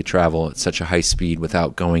possibly travel at such a high speed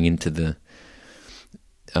without going into the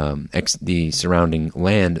surrounding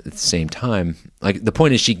land at the same time? Like, the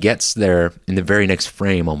point is, she gets there in the very next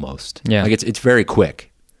frame almost. Yeah. Like, it's very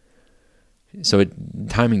quick. So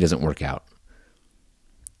timing doesn't work out.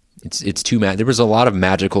 It's too mad. There was a lot of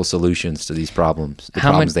magical solutions to these problems.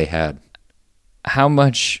 Problems they had. How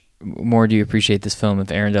much more do you appreciate this film if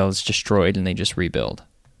Arendelle is destroyed and they just rebuild?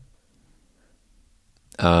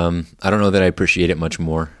 I don't know that I appreciate it much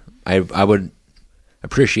more. I would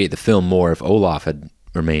appreciate the film more if Olaf had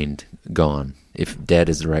remained gone, if dead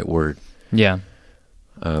is the right word. Yeah.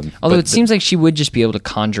 Although it seems like she would just be able to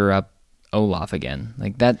conjure up Olaf again.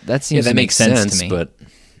 Like that seems to make sense to me. But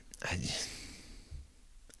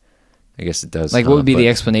I guess it does. Like, what would be the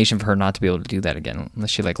explanation for her not to be able to do that again,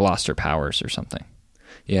 unless she lost her powers or something?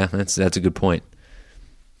 Yeah, that's a good point.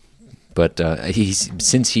 But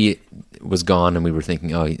since he was gone, and we were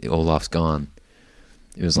thinking, oh, Olaf's gone,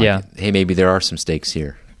 it was like, hey, maybe there are some stakes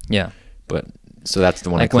here. Yeah. But so that's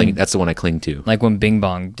the one I cling. That's the one I cling to. Like when Bing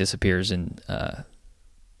Bong disappears in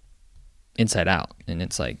Inside Out, and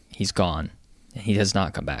it's like he's gone, and he does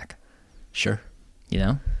not come back. Sure.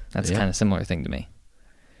 That's kind of similar thing to me.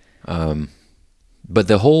 But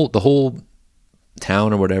the whole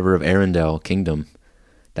town or whatever of Arendelle Kingdom,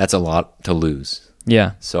 that's a lot to lose.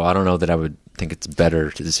 Yeah. So I don't know that I would think it's a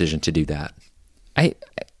better decision to do that. I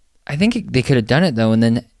think they could have done it though, and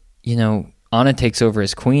then Anna takes over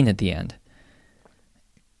as queen at the end.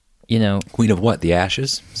 Queen of what? The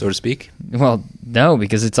ashes, so to speak? Well, no,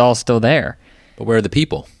 because it's all still there. But where are the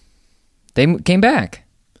people? They came back.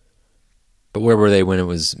 But where were they when it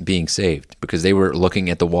was being saved? Because they were looking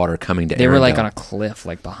at the water coming to Arendelle. They were like on a cliff,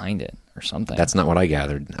 like behind it or something. That's not what I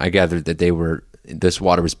gathered. I gathered that this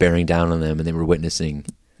water was bearing down on them and they were witnessing.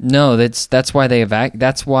 No, that's why they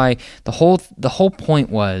that's why the whole point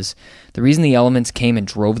was, the reason the elements came and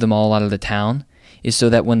drove them all out of the town is so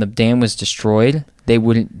that when the dam was destroyed, they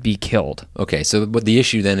wouldn't be killed. Okay, so what the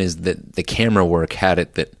issue then is that the camera work had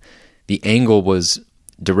it that the angle was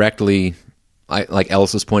directly like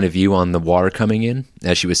Elsa's point of view on the water coming in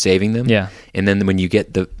as she was saving them. Yeah. And then when you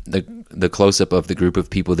get the close-up of the group of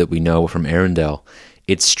people that we know from Arendelle,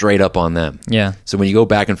 it's straight up on them. Yeah. So when you go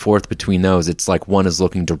back and forth between those, it's like one is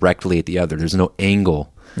looking directly at the other. There's no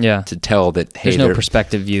angle to tell that, hey, there's no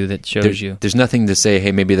perspective view that shows you. There's nothing to say,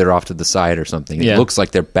 hey, maybe they're off to the side or something. It looks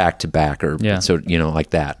like they're back to back or so,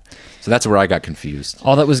 like that. So that's where I got confused.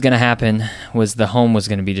 All that was going to happen was the home was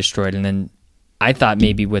going to be destroyed, and then I thought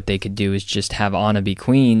maybe what they could do is just have Anna be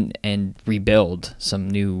queen and rebuild some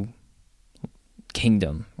new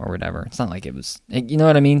kingdom or whatever. It's not like it was, you know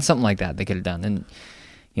what I mean? Something like that they could have done. And,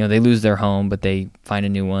 they lose their home, but they find a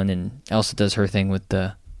new one, and Elsa does her thing with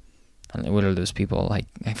I don't know, what are those people? Like,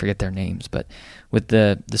 I forget their names, but with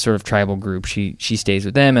the sort of tribal group, she stays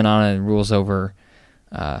with them, and Anna rules over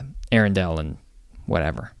Arendelle and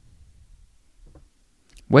whatever.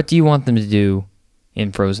 What do you want them to do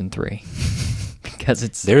in Frozen 3?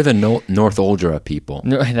 Because they're the North Uldra people.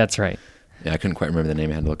 No, that's right. Yeah, I couldn't quite remember the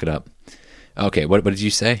name. I had to look it up. Okay, what did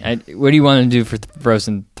you say? What do you want to do for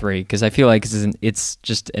Frozen 3? Because I feel like it's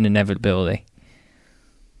just an inevitability.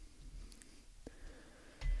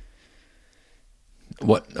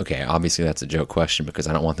 What? Okay, obviously that's a joke question because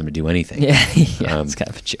I don't want them to do anything. Yeah, it's kind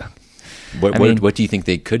of a joke. What do you think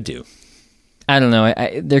they could do? I don't know.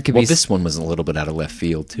 There could be. Well, this one was a little bit out of left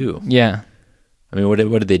field too. Yeah. I mean, what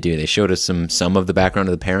did they do? They showed us some of the background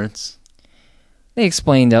of the parents. They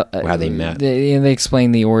explained how they met. They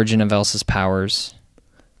explained the origin of Elsa's powers.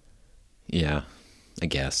 Yeah, I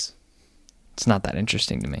guess it's not that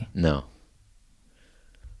interesting to me. No.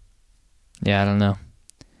 Yeah, I don't know.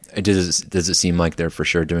 Does it seem like they're for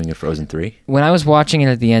sure doing a Frozen 3? When I was watching it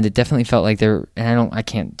at the end, it definitely felt like they're, and I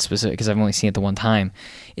can't specific because I've only seen it the one time.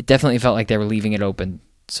 It definitely felt like they were leaving it open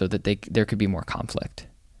so that there could be more conflict,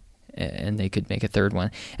 and they could make a third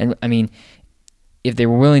one. And I mean, if they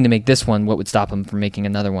were willing to make this one, what would stop them from making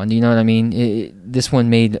another one? Do you know what I mean? This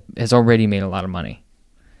one has already made a lot of money.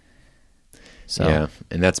 So. Yeah,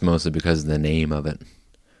 and that's mostly because of the name of it.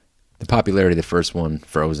 The popularity of the first one,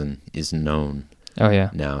 Frozen, is known. Oh yeah.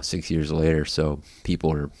 Now 6 years later, so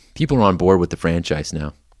people are on board with the franchise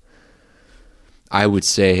now. I would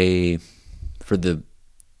say for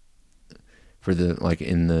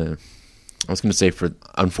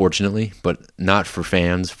unfortunately, but not for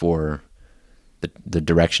fans, for the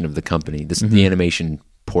direction of the company, the animation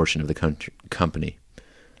portion of the company.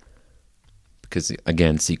 Because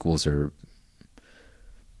again, sequels are,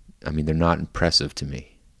 they're not impressive to me.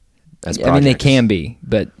 They can be,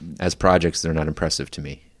 but as projects, they're not impressive to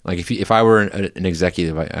me. Like if I were an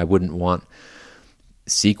executive, I wouldn't want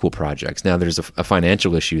sequel projects. Now there's a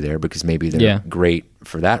financial issue there because maybe they're great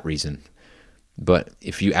for that reason. But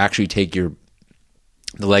if you actually take the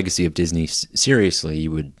legacy of Disney seriously, you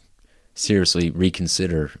would seriously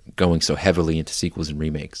reconsider going so heavily into sequels and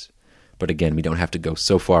remakes. But again, we don't have to go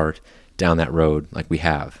so far down that road like we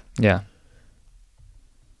have. Yeah.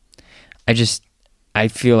 I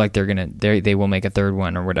feel like they will make a third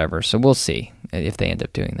one or whatever. So we'll see if they end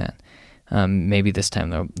up doing that. Maybe this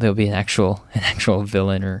time there'll be an actual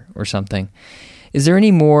villain or something. Is there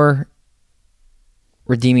any more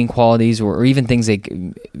redeeming qualities or even things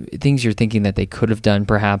you're thinking that they could have done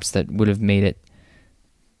perhaps that would have made it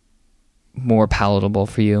more palatable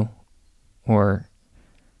for you? Or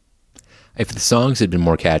if the songs had been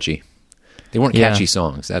more catchy. They weren't catchy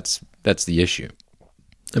songs. That's the issue.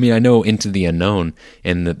 I know Into the Unknown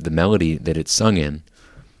and the melody that it's sung in,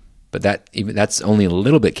 but that's only a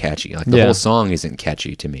little bit catchy. Like the whole song isn't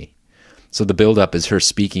catchy to me. So the build-up is her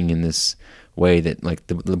speaking in this way that like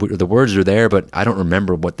the words are there, but I don't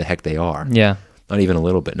remember what the heck they are. Yeah, not even a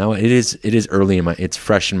little bit. Now it is early it's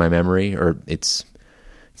fresh in my memory, or it's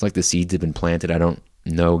like the seeds have been planted. I don't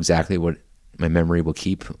know exactly what my memory will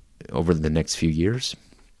keep over the next few years,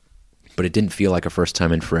 but it didn't feel like a First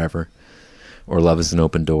Time in Forever or Love is an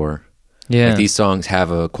Open Door. Yeah. Like these songs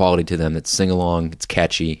have a quality to them that's sing-along, it's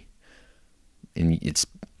catchy, and it's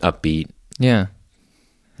upbeat. Yeah.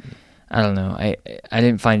 I don't know. I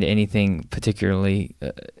didn't find anything particularly...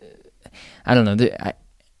 I don't know.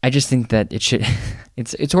 I just think that it should...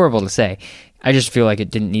 It's horrible to say. I just feel like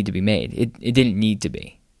it didn't need to be made. It didn't need to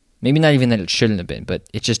be. Maybe not even that it shouldn't have been, but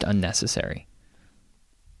it's just unnecessary.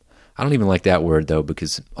 I don't even like that word, though,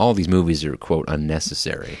 because all these movies are, quote,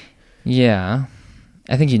 unnecessary. Yeah.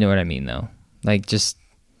 I think you know what I mean, though. Like, just,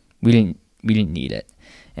 we didn't need it.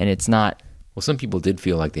 And it's not... Well, some people did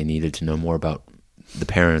feel like they needed to know more about the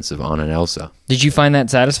parents of Anna and Elsa. Did you find that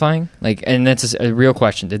satisfying? Like, and that's a real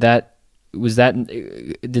question. Did that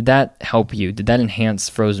help you? Did that enhance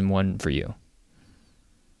Frozen 1 for you?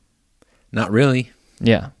 Not really.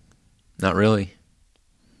 Yeah. Not really.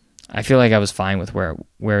 I feel like I was fine with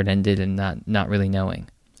where it ended and not really knowing.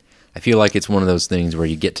 I feel like it's one of those things where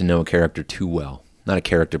you get to know a character too well. Not a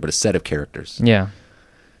character, but a set of characters. Yeah.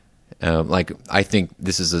 Like, I think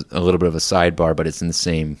this is a little bit of a sidebar, but it's in the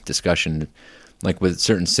same discussion. Like with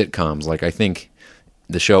certain sitcoms, like I think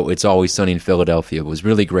the show It's Always Sunny in Philadelphia was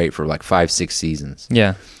really great for like 5-6 seasons.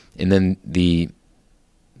 Yeah. And then the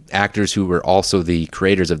actors who were also the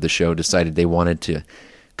creators of the show decided they wanted to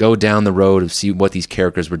go down the road of see what these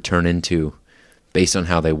characters would turn into based on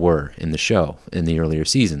how they were in the show in the earlier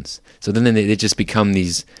seasons. So then they just become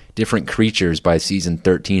these different creatures by season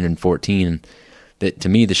 13 and 14 that, to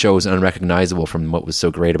me, the show is unrecognizable from what was so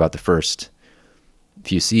great about the first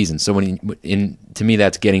few seasons. So to me,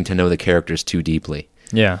 that's getting to know the characters too deeply.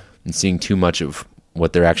 Yeah. And seeing too much of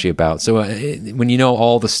what they're actually about. So when you know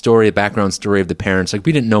all the background story of the parents, like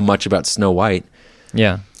we didn't know much about Snow White.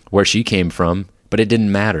 Yeah. Where she came from, but it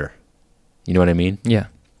didn't matter. You know what I mean? Yeah.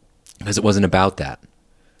 Because it wasn't about that.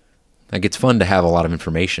 Like, it's fun to have a lot of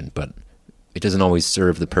information, but it doesn't always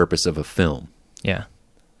serve the purpose of a film. Yeah.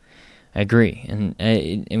 I agree. And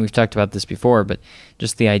we've talked about this before, but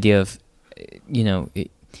just the idea of,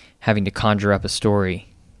 having to conjure up a story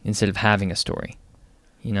instead of having a story,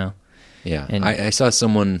 Yeah. And I saw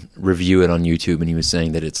someone review it on YouTube, and he was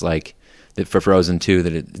saying that it's like, that for Frozen 2,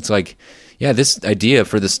 that it's like, yeah, this idea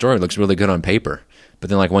for the story looks really good on paper. But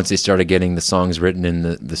then, like, once they started getting the songs written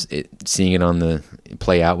and seeing it on the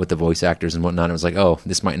play out with the voice actors and whatnot, it was like, oh,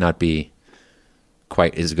 this might not be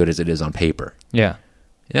quite as good as it is on paper. Yeah.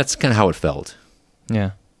 And that's kind of how it felt.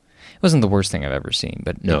 Yeah. It wasn't the worst thing I've ever seen,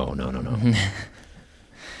 but... No.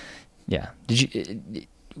 Yeah.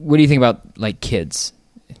 What do you think about like kids?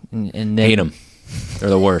 And hate them. They're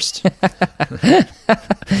the worst.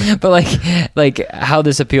 But like how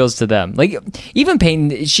this appeals to them. Like even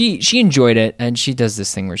Peyton, she enjoyed it, and she does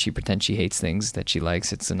this thing where she pretends she hates things that she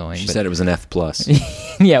likes. It's annoying. She said it was an F+.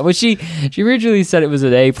 Yeah, well she originally said it was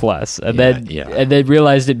an A+, and then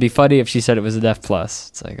realized it'd be funny if she said it was an F+.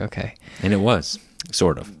 It's like, okay. And it was.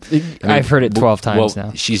 Sort of. I've heard it 12 times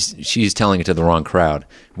now. She's telling it to the wrong crowd.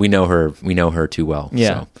 We know her too well.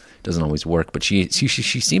 Yeah. So it doesn't always work. But she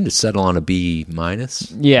seemed to settle on a B-.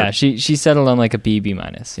 Yeah, she settled on like a B-.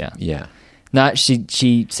 Yeah. Yeah. Not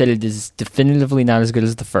she said it is definitively not as good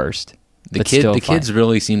as the first. The kids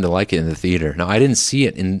really seem to like it in the theater. Now I didn't see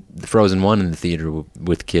it in Frozen 1 in the theater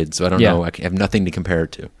with kids, so I don't know. I have nothing to compare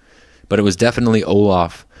it to. But it was definitely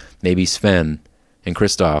Olaf, maybe Sven, and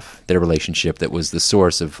Kristoff, their relationship, that was the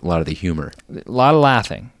source of a lot of the humor. A lot of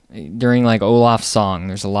laughing during like Olaf's song.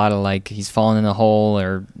 There's a lot of like he's falling in a hole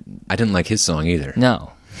or. I didn't like his song either.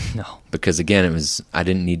 No. Because again, I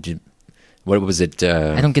didn't need to. What was it?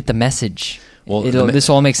 I don't get the message. Well, this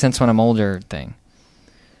all makes sense when I'm older thing.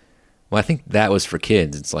 Well, I think that was for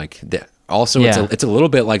kids. It's like also it's a little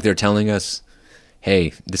bit like they're telling us,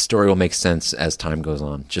 hey, this story will make sense as time goes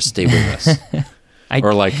on. Just stay with us.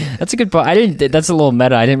 That's a good point. That's a little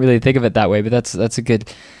meta. I didn't really think of it that way, but that's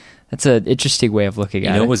an interesting way of looking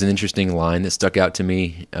at it. You know, it was an interesting line that stuck out to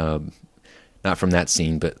me. Not from that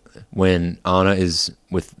scene, but when Anna is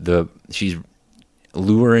she's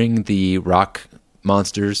luring the rock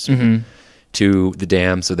monsters to the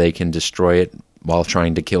dam so they can destroy it while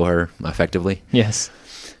trying to kill her effectively. Yes.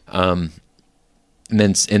 And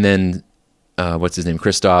then what's his name?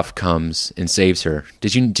 Kristoff comes and saves her.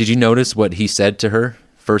 Did you notice what he said to her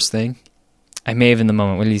first thing? I may have in the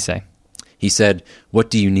moment. What did he say? He said, "What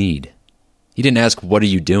do you need?" He didn't ask, "What are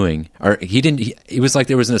you doing?" Or it was like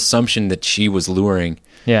there was an assumption that she was luring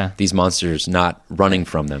these monsters, not running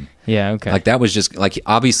from them. Yeah, okay. Like that was just like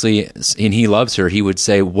obviously, and he loves her. He would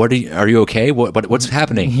say, are you okay? What's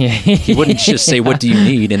happening?" Yeah. He wouldn't just say, "What do you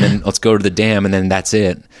need?" and then let's go to the dam, and then that's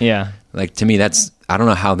it. Yeah. Like to me, I don't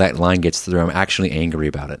know how that line gets through. I'm actually angry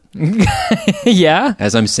about it. Yeah.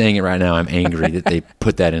 As I'm saying it right now, I'm angry that they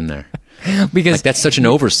put that in there. Because like, that's such an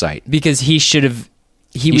oversight. Because he should have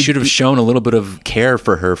shown a little bit of care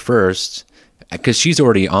for her first, because she's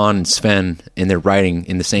already on Sven and they're riding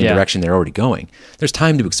in the same direction they're already going. There's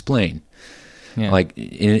time to explain. Yeah. Like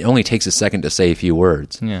it only takes a second to say a few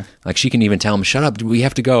words. Yeah. Like she can even tell him, "Shut up, we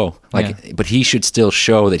have to go." Like, but he should still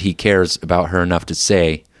show that he cares about her enough to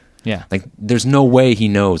say. Yeah. Like there's no way he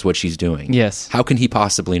knows what she's doing. Yes. How can he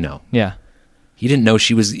possibly know? Yeah. He didn't know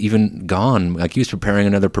she was even gone. Like he was preparing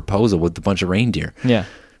another proposal with a bunch of reindeer. Yeah.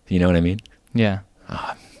 You know what I mean? Yeah.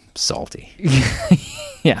 Oh, salty.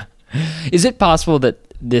 Yeah. Is it possible that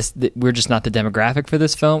we're just not the demographic for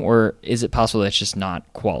this film, or is it possible that it's just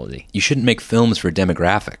not quality? You shouldn't make films for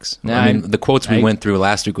demographics. No, I mean, the quotes we went through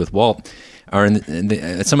last week with Walt are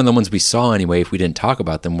some of the ones we saw anyway, if we didn't talk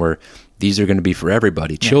about them, were these are going to be for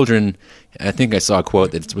everybody. Yeah. Children, I think I saw a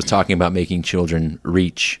quote that was talking about making children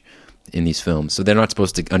reach in these films. So they're not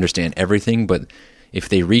supposed to understand everything, but if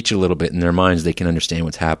they reach a little bit in their minds, they can understand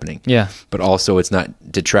what's happening. Yeah. But also it's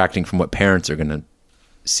not detracting from what parents are going to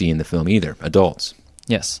see in the film either, adults.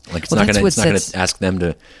 Yes. Like it's not going to ask them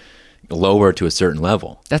to lower to a certain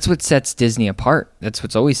level. That's what sets Disney apart. That's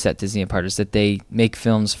what's always set Disney apart, is that they make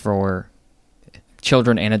films for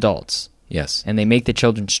children and adults. Yes. And they make the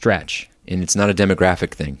children stretch. And it's not a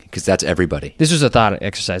demographic thing, because that's everybody. This was a thought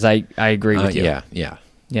exercise. I agree with you.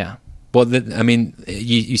 Yeah. Well, I mean,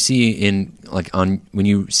 you see when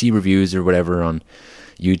you see reviews or whatever on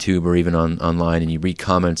YouTube or even online, and you read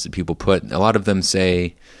comments that people put, a lot of them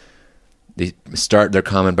say, they start their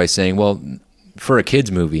comment by saying, well, for a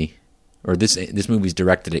kids movie, or this movie's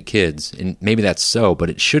directed at kids, and maybe that's so, but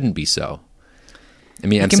it shouldn't be so. I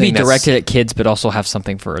mean, it can be directed at kids, but also have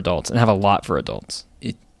something for adults, and have a lot for adults.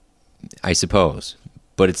 I suppose,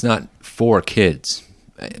 but it's not for kids.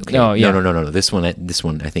 Okay. Oh, yeah. No. This one I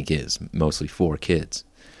think is mostly for kids,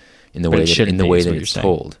 in the way that it's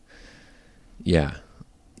told. Yeah.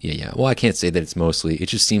 Well, I can't say that it's mostly. It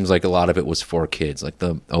just seems like a lot of it was for kids, like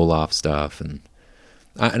the Olaf stuff, and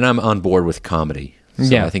I'm on board with comedy.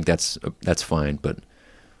 So I think that's fine. But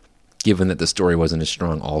given that the story wasn't as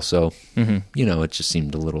strong, also, it just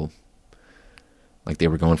seemed a little like they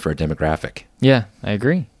were going for a demographic. Yeah, I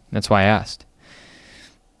agree. That's why I asked.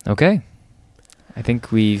 Okay. I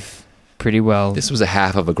think we've pretty well... This was a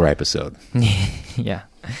half of a gripe-isode. Yeah.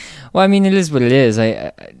 Well, I mean, it is what it is.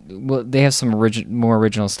 Well, they have some more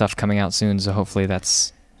original stuff coming out soon, so hopefully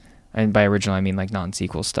that's... And by original, I mean like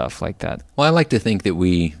non-sequel stuff like that. Well, I like to think that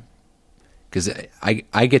we because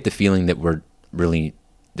I get the feeling that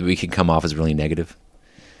we can come off as really negative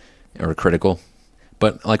or critical.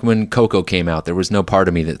 But like when Coco came out, there was no part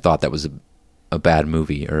of me that thought that was a bad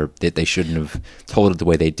movie or that they shouldn't have told it the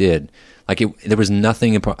way they did. Like there was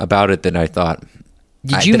nothing about it that I thought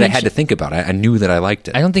I had to think about. I knew that I liked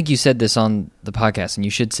it. I don't think you said this on the podcast, and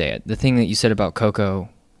you should say it. The thing that you said about Coco,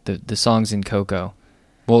 the songs in Coco.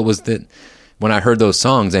 Well, it was that when I heard those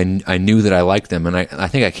songs, I knew that I liked them, and I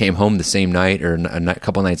think I came home the same night or a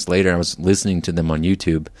couple nights later. I was listening to them on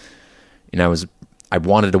YouTube, and I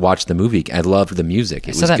wanted to watch the movie. I loved the music.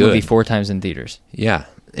 It was good. I saw that movie 4 times in theaters. Yeah,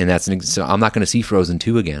 and so I'm not going to see Frozen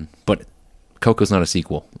 2 again. But Coco's not a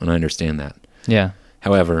sequel, and I understand that. Yeah.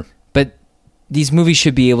 However, but these movies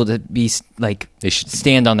should be able to be like they should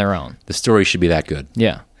stand on their own. The story should be that good.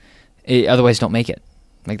 Yeah. Otherwise, don't make it.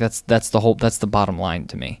 Like that's the bottom line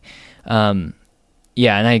to me.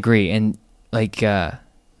 Yeah, and I agree. And like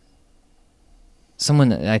someone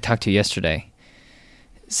that I talked to yesterday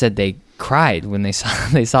said they cried when they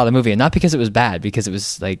saw the movie, and not because it was bad, because it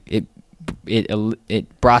was like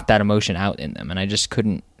it brought that emotion out in them, and I just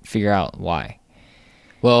couldn't figure out why.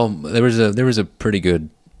 Well, there was a pretty good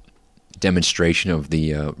demonstration of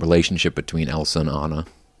the relationship between Elsa and Anna.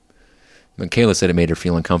 Michaela said it made her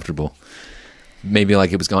feel uncomfortable, maybe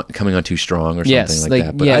like it was coming on too strong or something like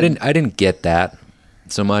that. But yeah. I didn't get that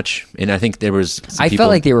so much, and I think there was. I felt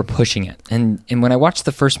like they were pushing it, and when I watched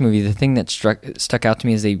the first movie, the thing that stuck out to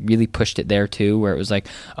me is they really pushed it there too, where it was like,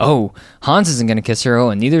 oh, Hans isn't going to kiss her,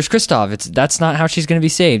 and neither is Kristoff. That's not how she's going to be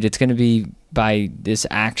saved. It's going to be by this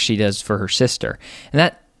act she does for her sister, and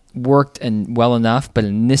that worked and well enough. But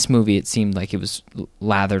in this movie, it seemed like it was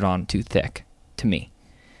lathered on too thick to me.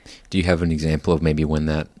 Do you have an example of maybe when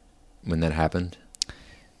that happened?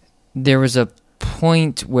 There was a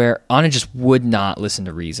point where Anna just would not listen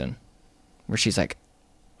to reason, where she's like,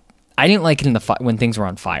 I didn't like it when things were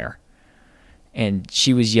on fire, and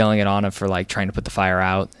she was yelling at Anna for like trying to put the fire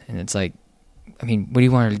out, and it's like, I mean, what do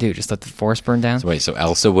you want her to do? Just let the forest burn down? So wait, so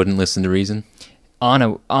Elsa wouldn't listen to reason?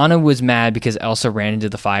 Anna was mad because Elsa ran into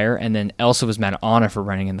the fire, and then Elsa was mad at Anna for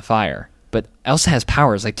running in the fire. But Elsa has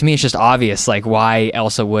powers. Like, to me, it's just obvious, like, why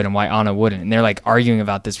Elsa would and why Anna wouldn't. And they're, like, arguing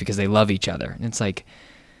about this because they love each other. And it's like,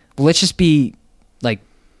 well, let's just be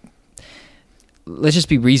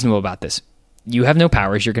reasonable about this. You have no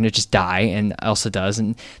powers. You're going to just die, and Elsa does.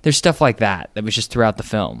 And there's stuff like that was just throughout the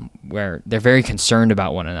film where they're very concerned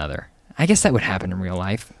about one another. I guess that would happen in real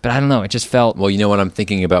life, but I don't know. It just felt... Well, you know what? I'm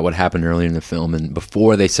thinking about what happened earlier in the film, and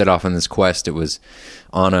before they set off on this quest, it was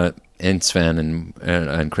Anna and Sven and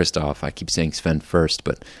Kristoff. I keep saying Sven first,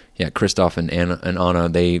 but yeah, Kristoff and Anna.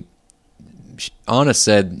 Anna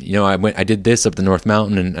said, you know, I did this up the North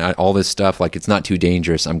Mountain and all this stuff. Like, it's not too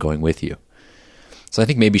dangerous. I'm going with you. So I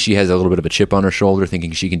think maybe she has a little bit of a chip on her shoulder,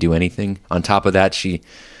 thinking she can do anything. On top of that, she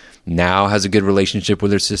now has a good relationship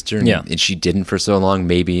with her sister, and she didn't for so long.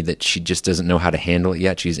 Maybe that she just doesn't know how to handle it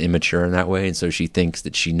yet. She's immature in that way, and so she thinks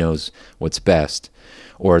that she knows what's best,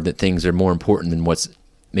 or that things are more important than what's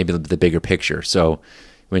maybe the bigger picture. So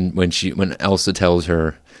when Elsa tells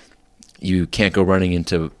her, you can't go running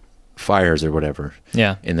into fires or whatever,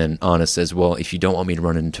 and then Anna says, well, if you don't want me to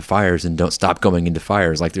run into fires, then don't stop going into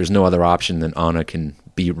fires. Like, there's no other option than Anna can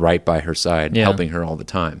be right by her side, helping her all the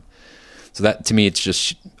time. So that, to me, it's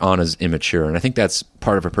just Anna's immature, and I think that's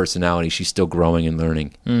part of her personality. She's still growing and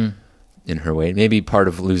learning in her way. Maybe part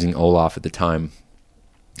of losing Olaf at the time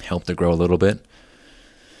helped her grow a little bit.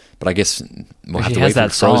 But I guess we'll have to wait for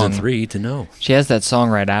Frozen 3 to know. She has that song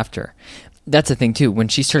right after. That's the thing, too. When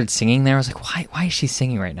she started singing there, I was like, why is she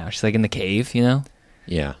singing right now? She's like in the cave, you know?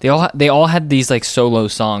 Yeah. They all had these like solo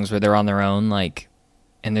songs where they're on their own, like,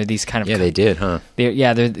 and they're these kind of... Yeah, they did, huh?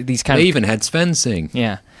 They're these kind of... They even had Sven sing.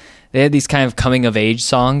 Yeah. They had these kind of coming-of-age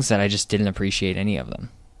songs that I just didn't appreciate any of them.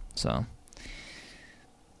 So,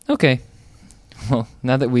 okay. Well,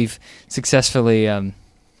 now that we've successfully...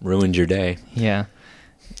 ruined your day. Yeah.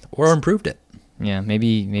 Or improved it. Yeah,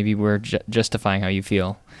 maybe we're justifying how you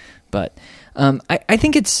feel. But I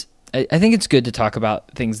think it's good to talk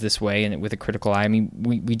about things this way and with a critical eye. I mean,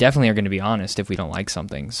 we definitely are going to be honest if we don't like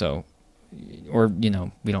something, so, or, you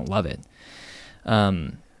know, we don't love it.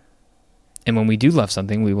 And when we do love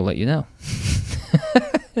something, we will let you know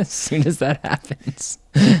as soon as that happens.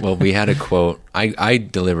 Well, we had a quote. I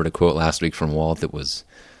delivered a quote last week from Walt that was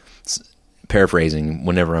paraphrasing,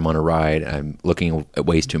 whenever I'm on a ride, I'm looking at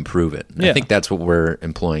ways to improve it. I think that's what we're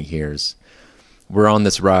employing here is we're on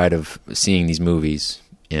this ride of seeing these movies,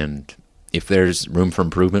 and if there's room for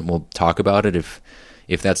improvement, we'll talk about it. If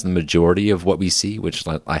that's the majority of what we see, which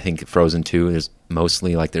I think Frozen 2 is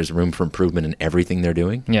mostly like there's room for improvement in everything they're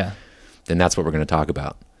doing. Yeah. Then that's what we're going to talk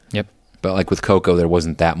about. Yep. But like with Coco, there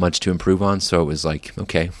wasn't that much to improve on, so it was like,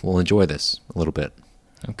 okay, we'll enjoy this a little bit.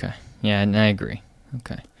 Okay. Yeah, and I agree.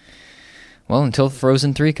 Okay. Well, until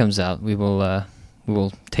Frozen 3 comes out, we will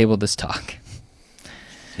table this talk.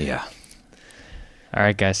 Yeah. All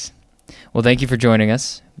right, guys. Well, thank you for joining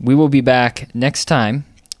us. We will be back next time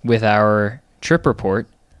with our trip report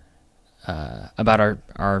about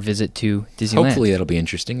our visit to Disneyland. Hopefully that'll be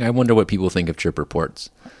interesting. I wonder what people think of trip reports.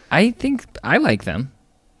 I think I like them.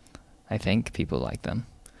 I think people like them.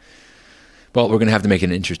 Well, we're going to have to make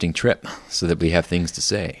an interesting trip so that we have things to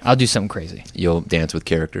say. I'll do something crazy. You'll dance with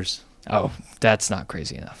characters? Oh, that's not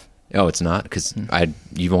crazy enough. Oh, it's not? Because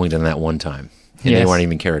you've only done that one time. And they weren't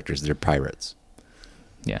even characters. They're pirates.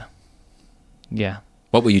 Yeah. Yeah.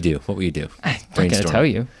 What will you do? What will you do? I'm not going to tell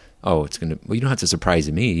you. Oh, it's going to... Well, you don't have to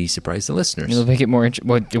surprise me. You surprise the listeners. It'll make it more...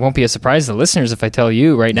 Well, it won't be a surprise to the listeners if I tell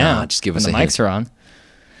you right now. Just give us a hint. The mics are on.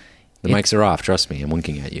 The mics are off. Trust me. I'm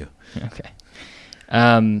winking at you. Okay.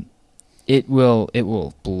 It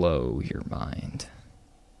will blow your mind.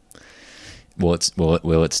 Will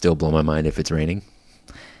it still blow my mind if it's raining?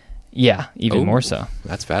 Yeah, even more so.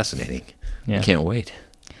 That's fascinating. Yeah. I can't wait.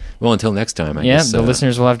 Well, until next time, I guess. The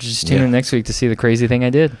listeners will have to just tune in next week to see the crazy thing I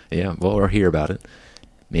did. Yeah, well, or hear about it.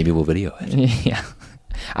 Maybe we'll video it. Yeah.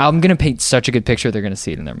 I'm going to paint such a good picture, they're going to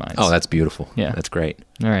see it in their minds. Oh, that's beautiful. Yeah. That's great.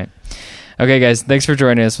 All right. Okay, guys, thanks for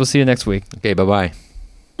joining us. We'll see you next week. Okay, bye-bye.